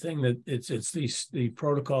add one thing, that it's the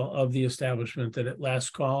protocol of the establishment that at last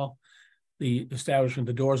call, the establishment,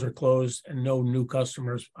 the doors are closed and no new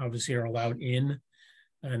customers obviously are allowed in.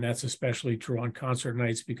 And that's especially true on concert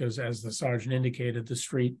nights, because as the sergeant indicated, the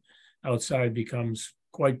street outside becomes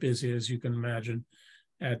quite busy, as you can imagine,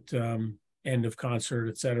 at end of concert,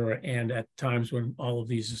 et cetera, and at times when all of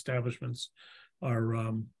these establishments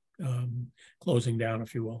are closing down,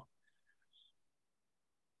 if you will.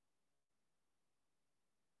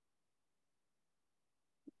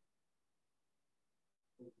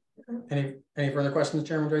 Any further questions,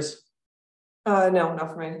 Chairman Joyce? No,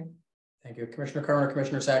 not for me. Thank you. Commissioner Carter,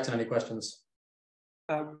 Commissioner Saxon, any questions?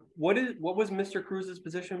 What was Mr. Cruz's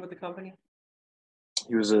position with the company?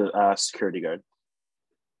 He was a security guard.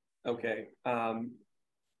 Okay. And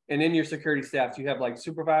in your security staff, do you have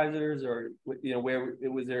supervisors, or where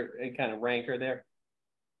was there any kind of ranker there?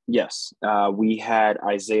 Yes, we had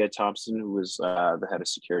Isaiah Thompson, who was the head of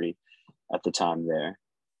security at the time there.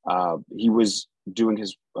 He was doing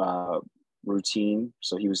his routine,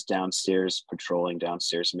 so he was downstairs, patrolling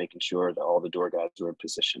downstairs, making sure that all the door guys were in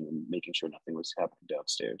position and making sure nothing was happening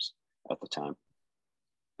downstairs at the time.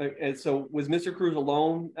 And so was Mr. Cruz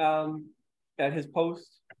alone at his post?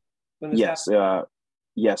 Yes,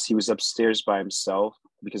 yes, he was upstairs by himself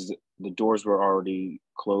because the doors were already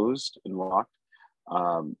closed and locked.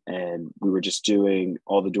 And we were just doing,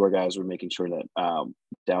 all the door guys were making sure that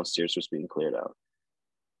downstairs was being cleared out.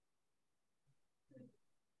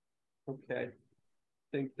 Okay, I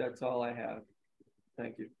think that's all I have.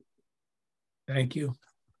 Thank you. Thank you.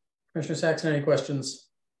 Commissioner Saxon, any questions?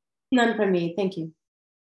 None from me. Thank you.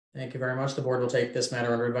 Thank you very much. The board will take this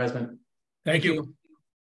matter under advisement. Thank you.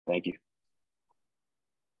 Thank you.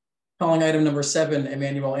 Calling item number 7,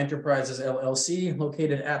 Emmanuel Enterprises LLC,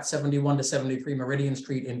 located at 71 to 73 Meridian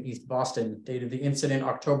Street in East Boston, dated the incident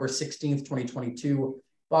October 16th, 2022.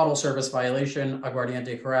 Bottle service violation,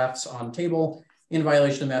 aguardiente carafes on table, in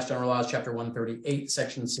violation of Mass General Laws, Chapter 138,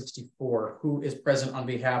 Section 64. Who is present on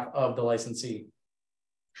behalf of the licensee?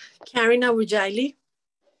 Karen Awujali,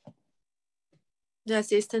 the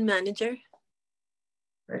assistant manager.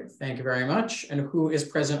 Great, thank you very much. And who is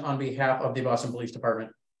present on behalf of the Boston Police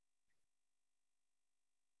Department?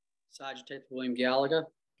 Sergeant Detective William Gallagher.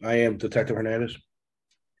 I am Detective Hernandez.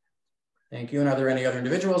 Thank you. And are there any other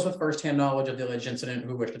individuals with firsthand knowledge of the alleged incident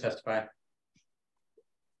who wish to testify?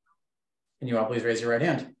 Can you all please raise your right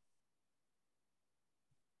hand? Do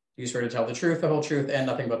you swear to tell the truth, the whole truth, and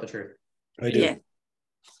nothing but the truth? I do. Yeah.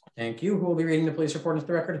 Thank you. Who will be reading the police report into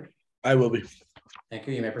the record? I will be. Thank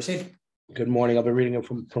you. You may proceed. Good morning. I'll be reading it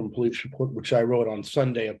from police report, which I wrote on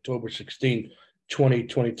Sunday, October 16,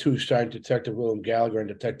 2022. Sergeant Detective William Gallagher and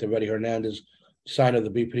Detective Eddie Hernandez, signed of the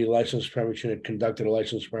BPD License Premise Unit, conducted a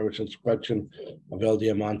license premise inspection of El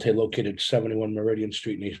Diamante located 71 Meridian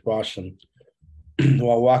Street in East Boston.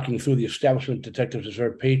 While walking through the establishment, detectives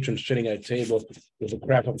observed patrons sitting at a table with a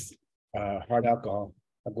carafe of hard alcohol,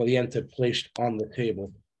 aguardiente, placed on the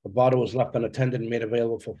table. The bottle was left unattended and made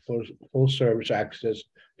available for full service access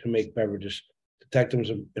to make beverages.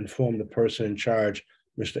 Detectives informed the person in charge,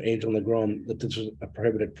 Mr. Angel Negron, that this is a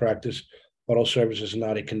prohibited practice. Bottle service is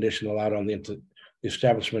not a condition allowed on the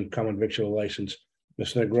establishment common victual license.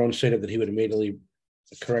 Mr. Negron stated that he would immediately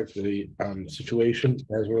correct the situation.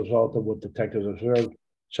 As a result of what detectives observed,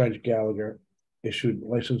 Sergeant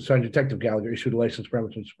Detective Gallagher issued a license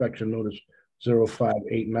premise inspection notice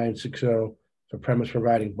 058960 for premise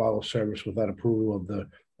providing bottle service without approval of the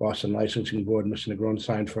Boston Licensing Board. Mr. Negron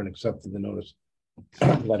signed for and accepted the notice.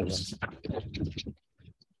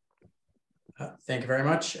 Thank you very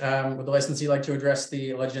much. Would the licensee like to address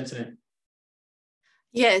the alleged incident?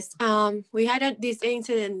 Yes, we had this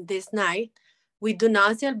incident this night. We do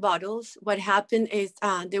not sell bottles. What happened is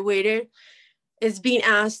the waiter is being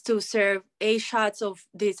asked to serve 8 shots of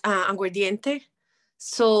this aguardiente.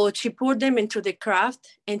 So she poured them into the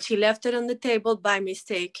craft and she left it on the table by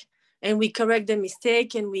mistake. And we correct the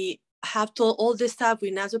mistake and we have told all the staff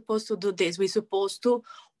we're not supposed to do this. We're supposed to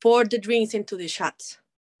pour the drinks into the shots.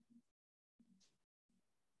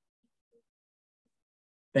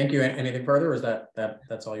 Thank you. Anything further, or is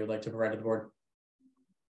that's all you'd like to provide to the board?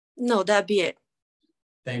 No, that'd be it.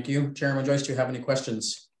 Thank you. Chairman Joyce, do you have any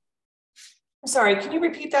questions? I'm sorry, can you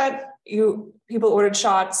repeat that? People ordered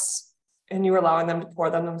shots and you were allowing them to pour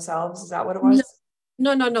them themselves? Is that what it was?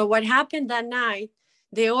 No. What happened that night,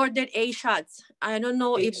 they ordered 8 shots. I don't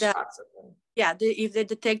know if the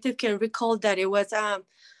detective can recall that it was a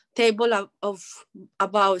table of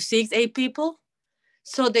about 6-8 people.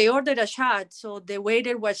 So they ordered a shot. So the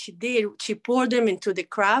waiter, what she did, she poured them into the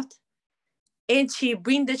craft and she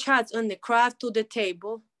bring the shots on the craft to the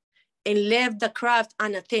table and left the craft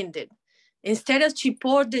unattended. Instead of she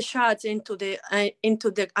poured the shots into the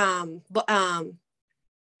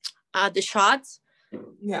shots,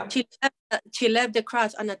 yeah, she left the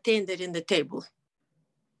craft unattended in the table.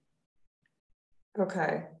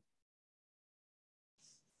 Okay.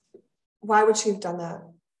 Why would she have done that?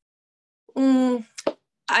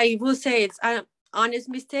 I will say it's an honest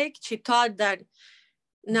mistake. She thought that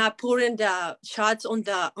not pouring the shots on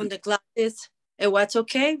the glasses, it was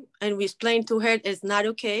okay. And we explained to her it's not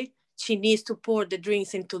okay. She needs to pour the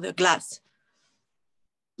drinks into the glass.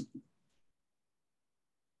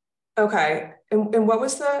 Okay. And what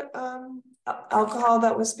was the alcohol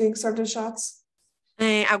that was being served in shots?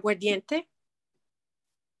 Aguardiente.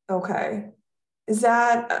 Okay. Is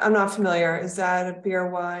that, I'm not familiar, is that a beer,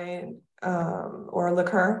 wine, or a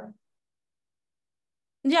liqueur?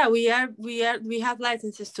 Yeah, we have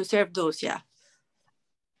licenses to serve those, yeah.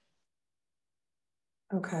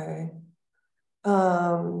 Okay.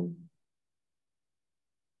 But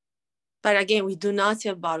again, we do not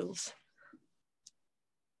sell bottles.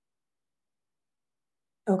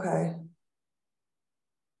 Okay.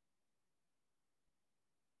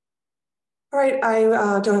 All right,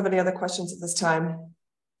 I don't have any other questions at this time.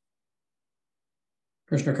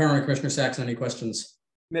 Commissioner Conroy, Commissioner Saxon, any questions?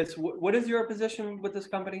 Miss, what is your position with this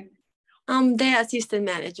company? I'm the assistant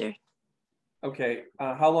manager. Okay,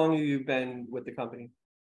 how long have you been with the company?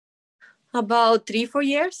 About 3-4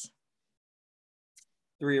 years.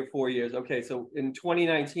 3 or 4 years. Okay, so in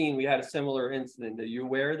 2019, we had a similar incident. Are you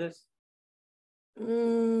aware of this?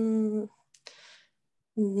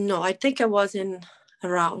 No, I think I wasn't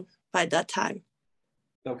around by that time.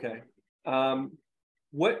 Okay.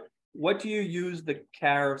 what do you use the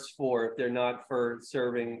carafes for if they're not for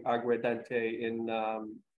serving aguardiente in,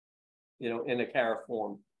 in a carafe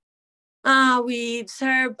form? We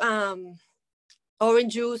serve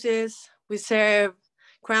orange juices. We serve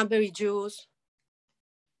cranberry juice.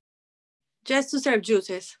 Just to serve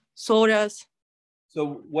juices, sodas.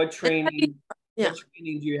 So what training? What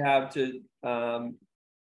training do you have to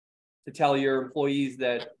tell your employees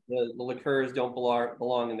that the liqueurs don't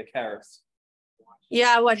belong in the carafes?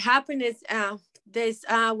 Yeah, what happened is this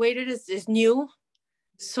waiter is new,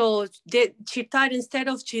 so she thought instead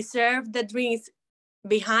of she served the drinks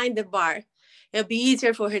behind the bar, it'll be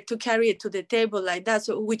easier for her to carry it to the table like that.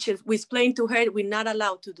 So we explained to her we're not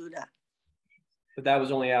allowed to do that. But that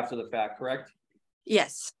was only after the fact, correct?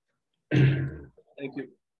 Yes. Thank you.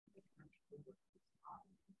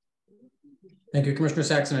 Thank you. Commissioner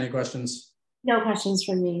Saxon, any questions? No questions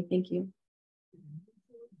from me. Thank you.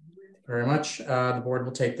 Very much. The board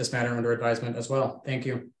will take this matter under advisement as well. Thank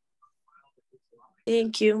you.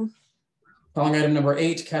 Thank you. Calling item number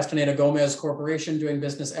 8, Castaneda Gomez Corporation doing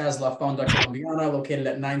business as La Fonda Colombiana, located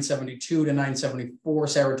at 972 to 974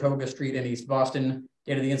 Saratoga Street in East Boston.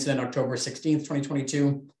 Date of the incident, October 16th,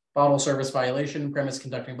 2022. Bottle service violation, premise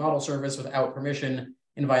conducting bottle service without permission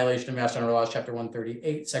in violation of Mass General Laws, Chapter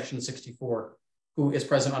 138, Section 64. Who is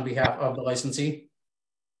present on behalf of the licensee?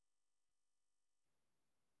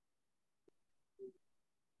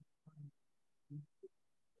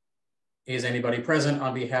 Is anybody present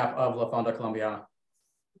on behalf of La Fonda Colombiana?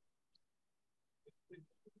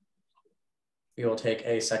 We will take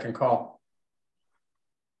a second call.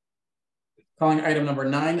 Calling item number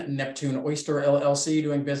 9, Neptune Oyster LLC,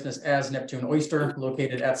 doing business as Neptune Oyster,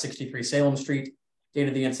 located at 63 Salem Street. Date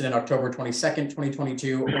of the incident, October 22nd,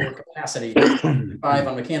 2022, over capacity 5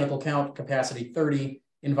 on mechanical count, capacity 30,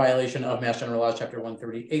 in violation of Mass General Laws, Chapter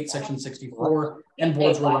 138, Section 64, and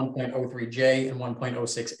Boards Rule 1.03J and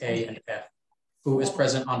 1.06A and F. Who is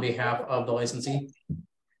present on behalf of the licensee?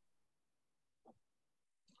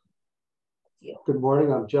 Good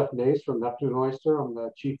morning, I'm Jeff Nace from Neptune Oyster. I'm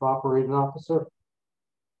the Chief Operating Officer.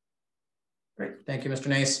 Great, thank you, Mr.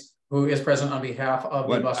 Nace. Who is present on behalf of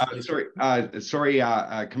the Boston Police? Sorry,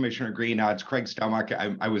 Commissioner Green, it's Craig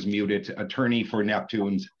Stelmach. I was muted, attorney for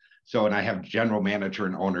Neptune's. So, and I have general manager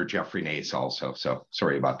and owner Jeffrey Nace also. So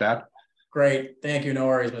sorry about that. Great, thank you. No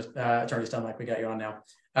worries, Attorney Stelmach. We got you on now.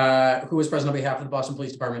 Who is present on behalf of the Boston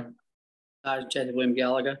Police Department? Detective William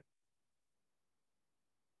Gallagher.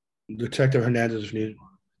 Detective Hernandez if needed.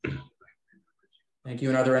 Thank you.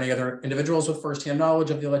 And are there any other individuals with firsthand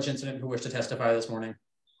knowledge of the alleged incident who wish to testify this morning?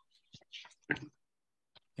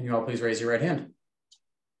 Can you all please raise your right hand?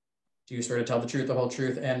 Do you swear to tell the truth, the whole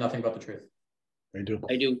truth, and nothing but the truth? I do.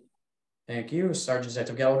 I do. Thank you. Sergeant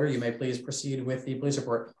Detective Gallagher, you may please proceed with the police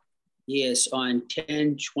report. Yes, on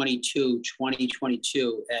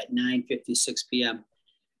 10/22/2022 at 9:56 p.m.,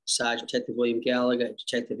 Sergeant Detective William Gallagher,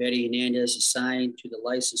 Detective Eddie Hernandez, assigned to the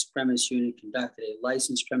licensed premise unit, conducted a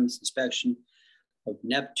licensed premise inspection of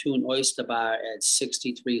Neptune Oyster Bar at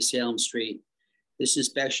 63 Salem Street. This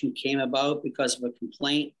inspection came about because of a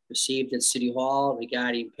complaint received at City Hall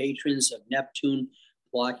regarding patrons of Neptune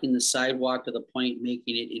blocking the sidewalk to the point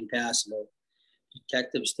making it impassable.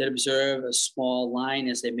 Detectives did observe a small line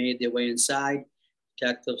as they made their way inside.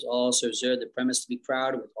 Detectives also observed the premise to be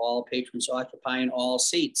crowded with all patrons occupying all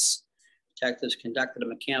seats. Detectives conducted a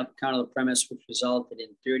mechanical count of the premise, which resulted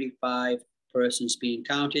in 35 persons being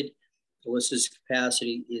counted. The list's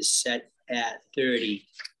capacity is set at 30.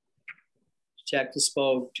 Detectives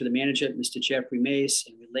spoke to the manager, Mr. Jeffrey Mace,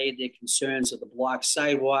 and relayed their concerns of the blocked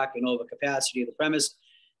sidewalk and overcapacity of the premise.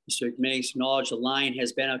 Mr. Mace acknowledged the line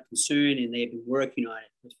has been a concern and they've been working on it.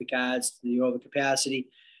 With regards to the overcapacity,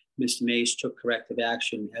 Mr. Mace took corrective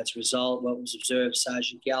action. As a result, what was observed,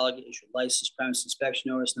 Sergeant Gallagher issued license premise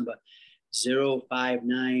inspection notice number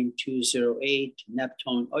 059208 to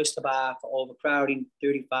Neptune Oyster Bar for overcrowding,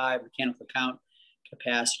 35 mechanical count,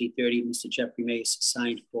 capacity 30. Mr. Jeffrey Mace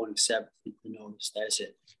signed for and accepted the notice. That is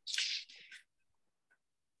it.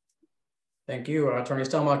 Thank you. Attorney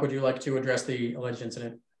Stelmach, would you like to address the alleged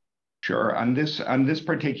incident? Sure. On this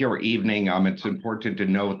particular evening, it's important to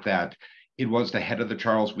note that it was the head of the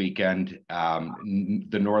Charles weekend.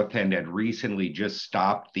 The North End had recently just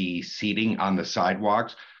stopped the seating on the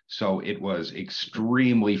sidewalks, so it was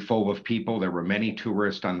extremely full of people. There were many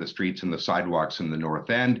tourists on the streets and the sidewalks in the North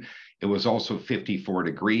End. It was also 54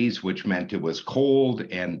 degrees, which meant it was cold,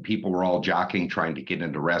 and people were all jockeying, trying to get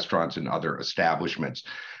into restaurants and other establishments.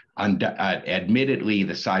 Admittedly,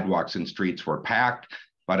 the sidewalks and streets were packed.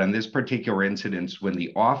 But on this particular incident, when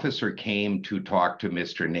the officer came to talk to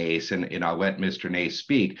Mr. Nace, and I'll let Mr. Nace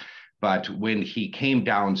speak, But when he came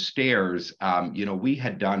downstairs, you know, we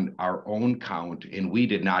had done our own count and we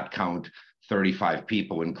did not count 35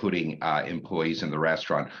 people, including employees in the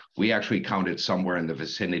restaurant. We actually counted somewhere in the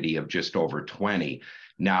vicinity of just over 20.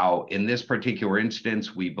 Now, in this particular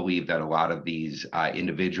instance, we believe that a lot of these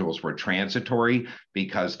individuals were transitory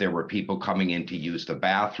because there were people coming in to use the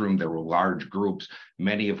bathroom. There were large groups,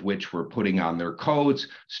 many of which were putting on their coats,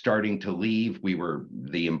 starting to leave.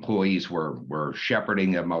 The employees were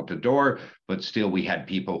shepherding them out the door, but still we had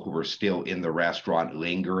people who were still in the restaurant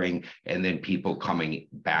lingering, and then people coming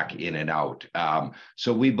back in and out.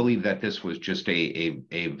 So we believe that this was just a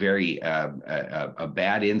very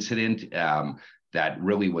bad incident. That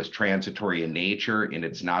really was transitory in nature, and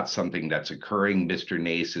it's not something that's occurring. Mr.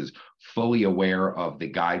 Nace is fully aware of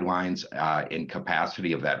the guidelines and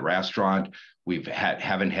capacity of that restaurant.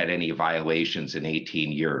 Haven't had any violations in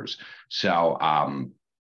 18 years. So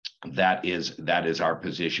that is our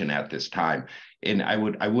position at this time. And I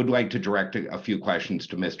would like to direct a few questions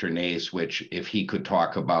to Mr. Nace, which if he could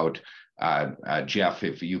talk about, Jeff,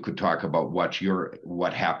 if you could talk about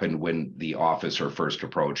what happened when the officer first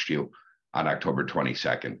approached you on October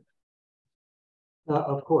 22nd.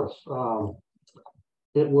 Of course.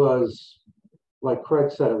 It was, like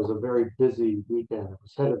Craig said, it was a very busy weekend. It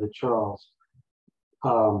was head of the Charles.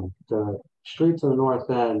 The streets in the North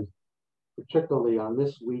End, particularly on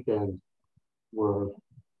this weekend, were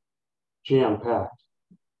jam-packed.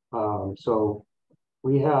 So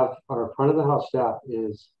we have, our front of the house staff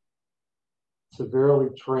is severely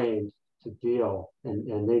trained to deal,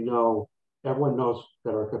 and they know, everyone knows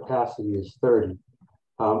that our capacity is 30.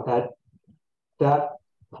 At that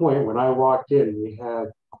point, when I walked in, we had,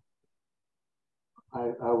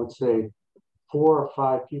 I would say, 4 or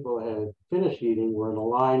 5 people that had finished eating, were in a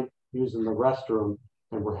line using the restroom,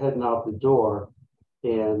 and were heading out the door,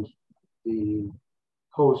 and the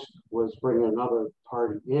host was bringing another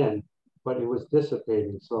party in, but it was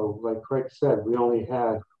dissipating. So like Craig said, we only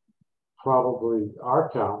had probably, our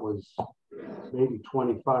count was maybe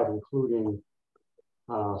 25, including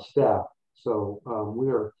staff. So we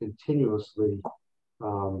are continuously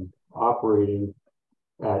operating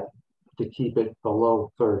to keep it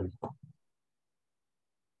below 30.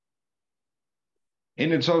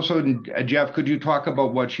 And it's also, Jeff, could you talk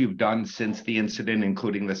about what you've done since the incident,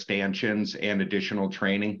 including the stanchions and additional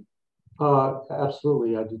training?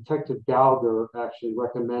 Absolutely. Detective Gallagher actually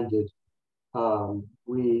recommended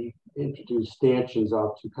we introduce stanchions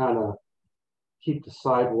out to kind of keep the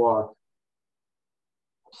sidewalk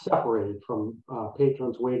separated from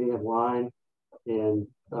patrons waiting in line and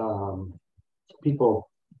people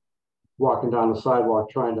walking down the sidewalk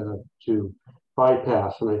trying to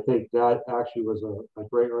bypass. And I think that actually was a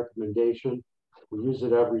great recommendation. We use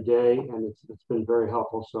it every day, and it's been very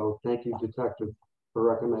helpful. So thank you, Detective, for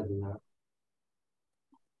recommending that.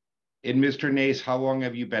 And Mr. Nace, how long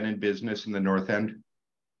have you been in business in the North End?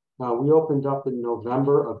 We opened up in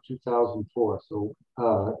November of 2004, so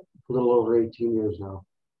a little over 18 years now.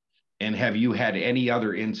 And have you had any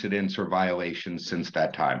other incidents or violations since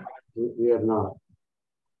that time? We have not.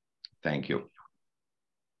 Thank you.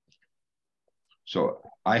 So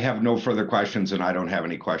I have no further questions, and I don't have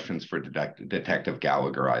any questions for Detective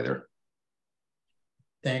Gallagher either.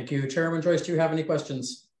 Thank you. Chairman Joyce, do you have any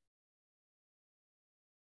questions?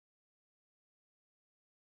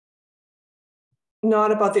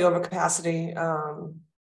 Not about the overcapacity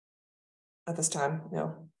at this time,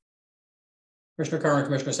 no. Commissioner Carmen,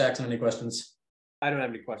 Commissioner Saxon, any questions? I don't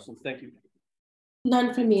have any questions. Thank you.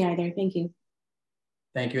 None from me either. Thank you.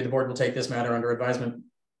 Thank you. The board will take this matter under advisement.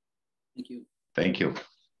 Thank you. Thank you.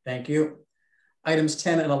 Thank you. Items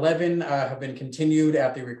 10 and 11 have been continued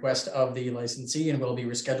at the request of the licensee and will be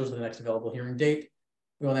rescheduled to the next available hearing date.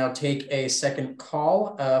 We will now take a second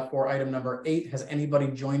call for item number 8. Has anybody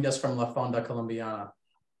joined us from La Fonda Colombiana?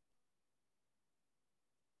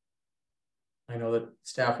 I know that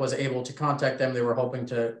staff was able to contact them. They were hoping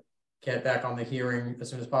to get back on the hearing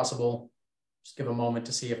as soon as possible. Just give a moment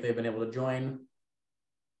to see if they've been able to join.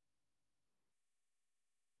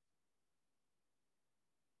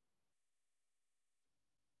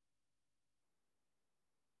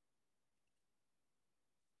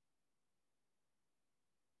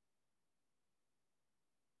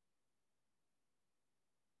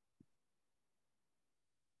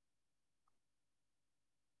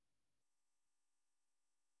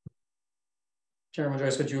 Chairman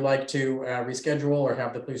Joyce, would you like to reschedule or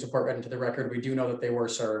have the police report read into the record? We do know that they were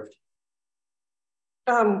served.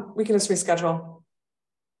 We can just reschedule.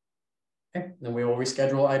 Okay, then we will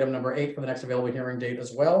reschedule item number 8 for the next available hearing date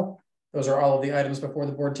as well. Those are all of the items before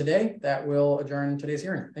the board today. That will adjourn today's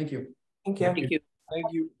hearing. Thank you. Thank you. Thank you.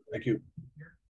 Thank you. Thank you.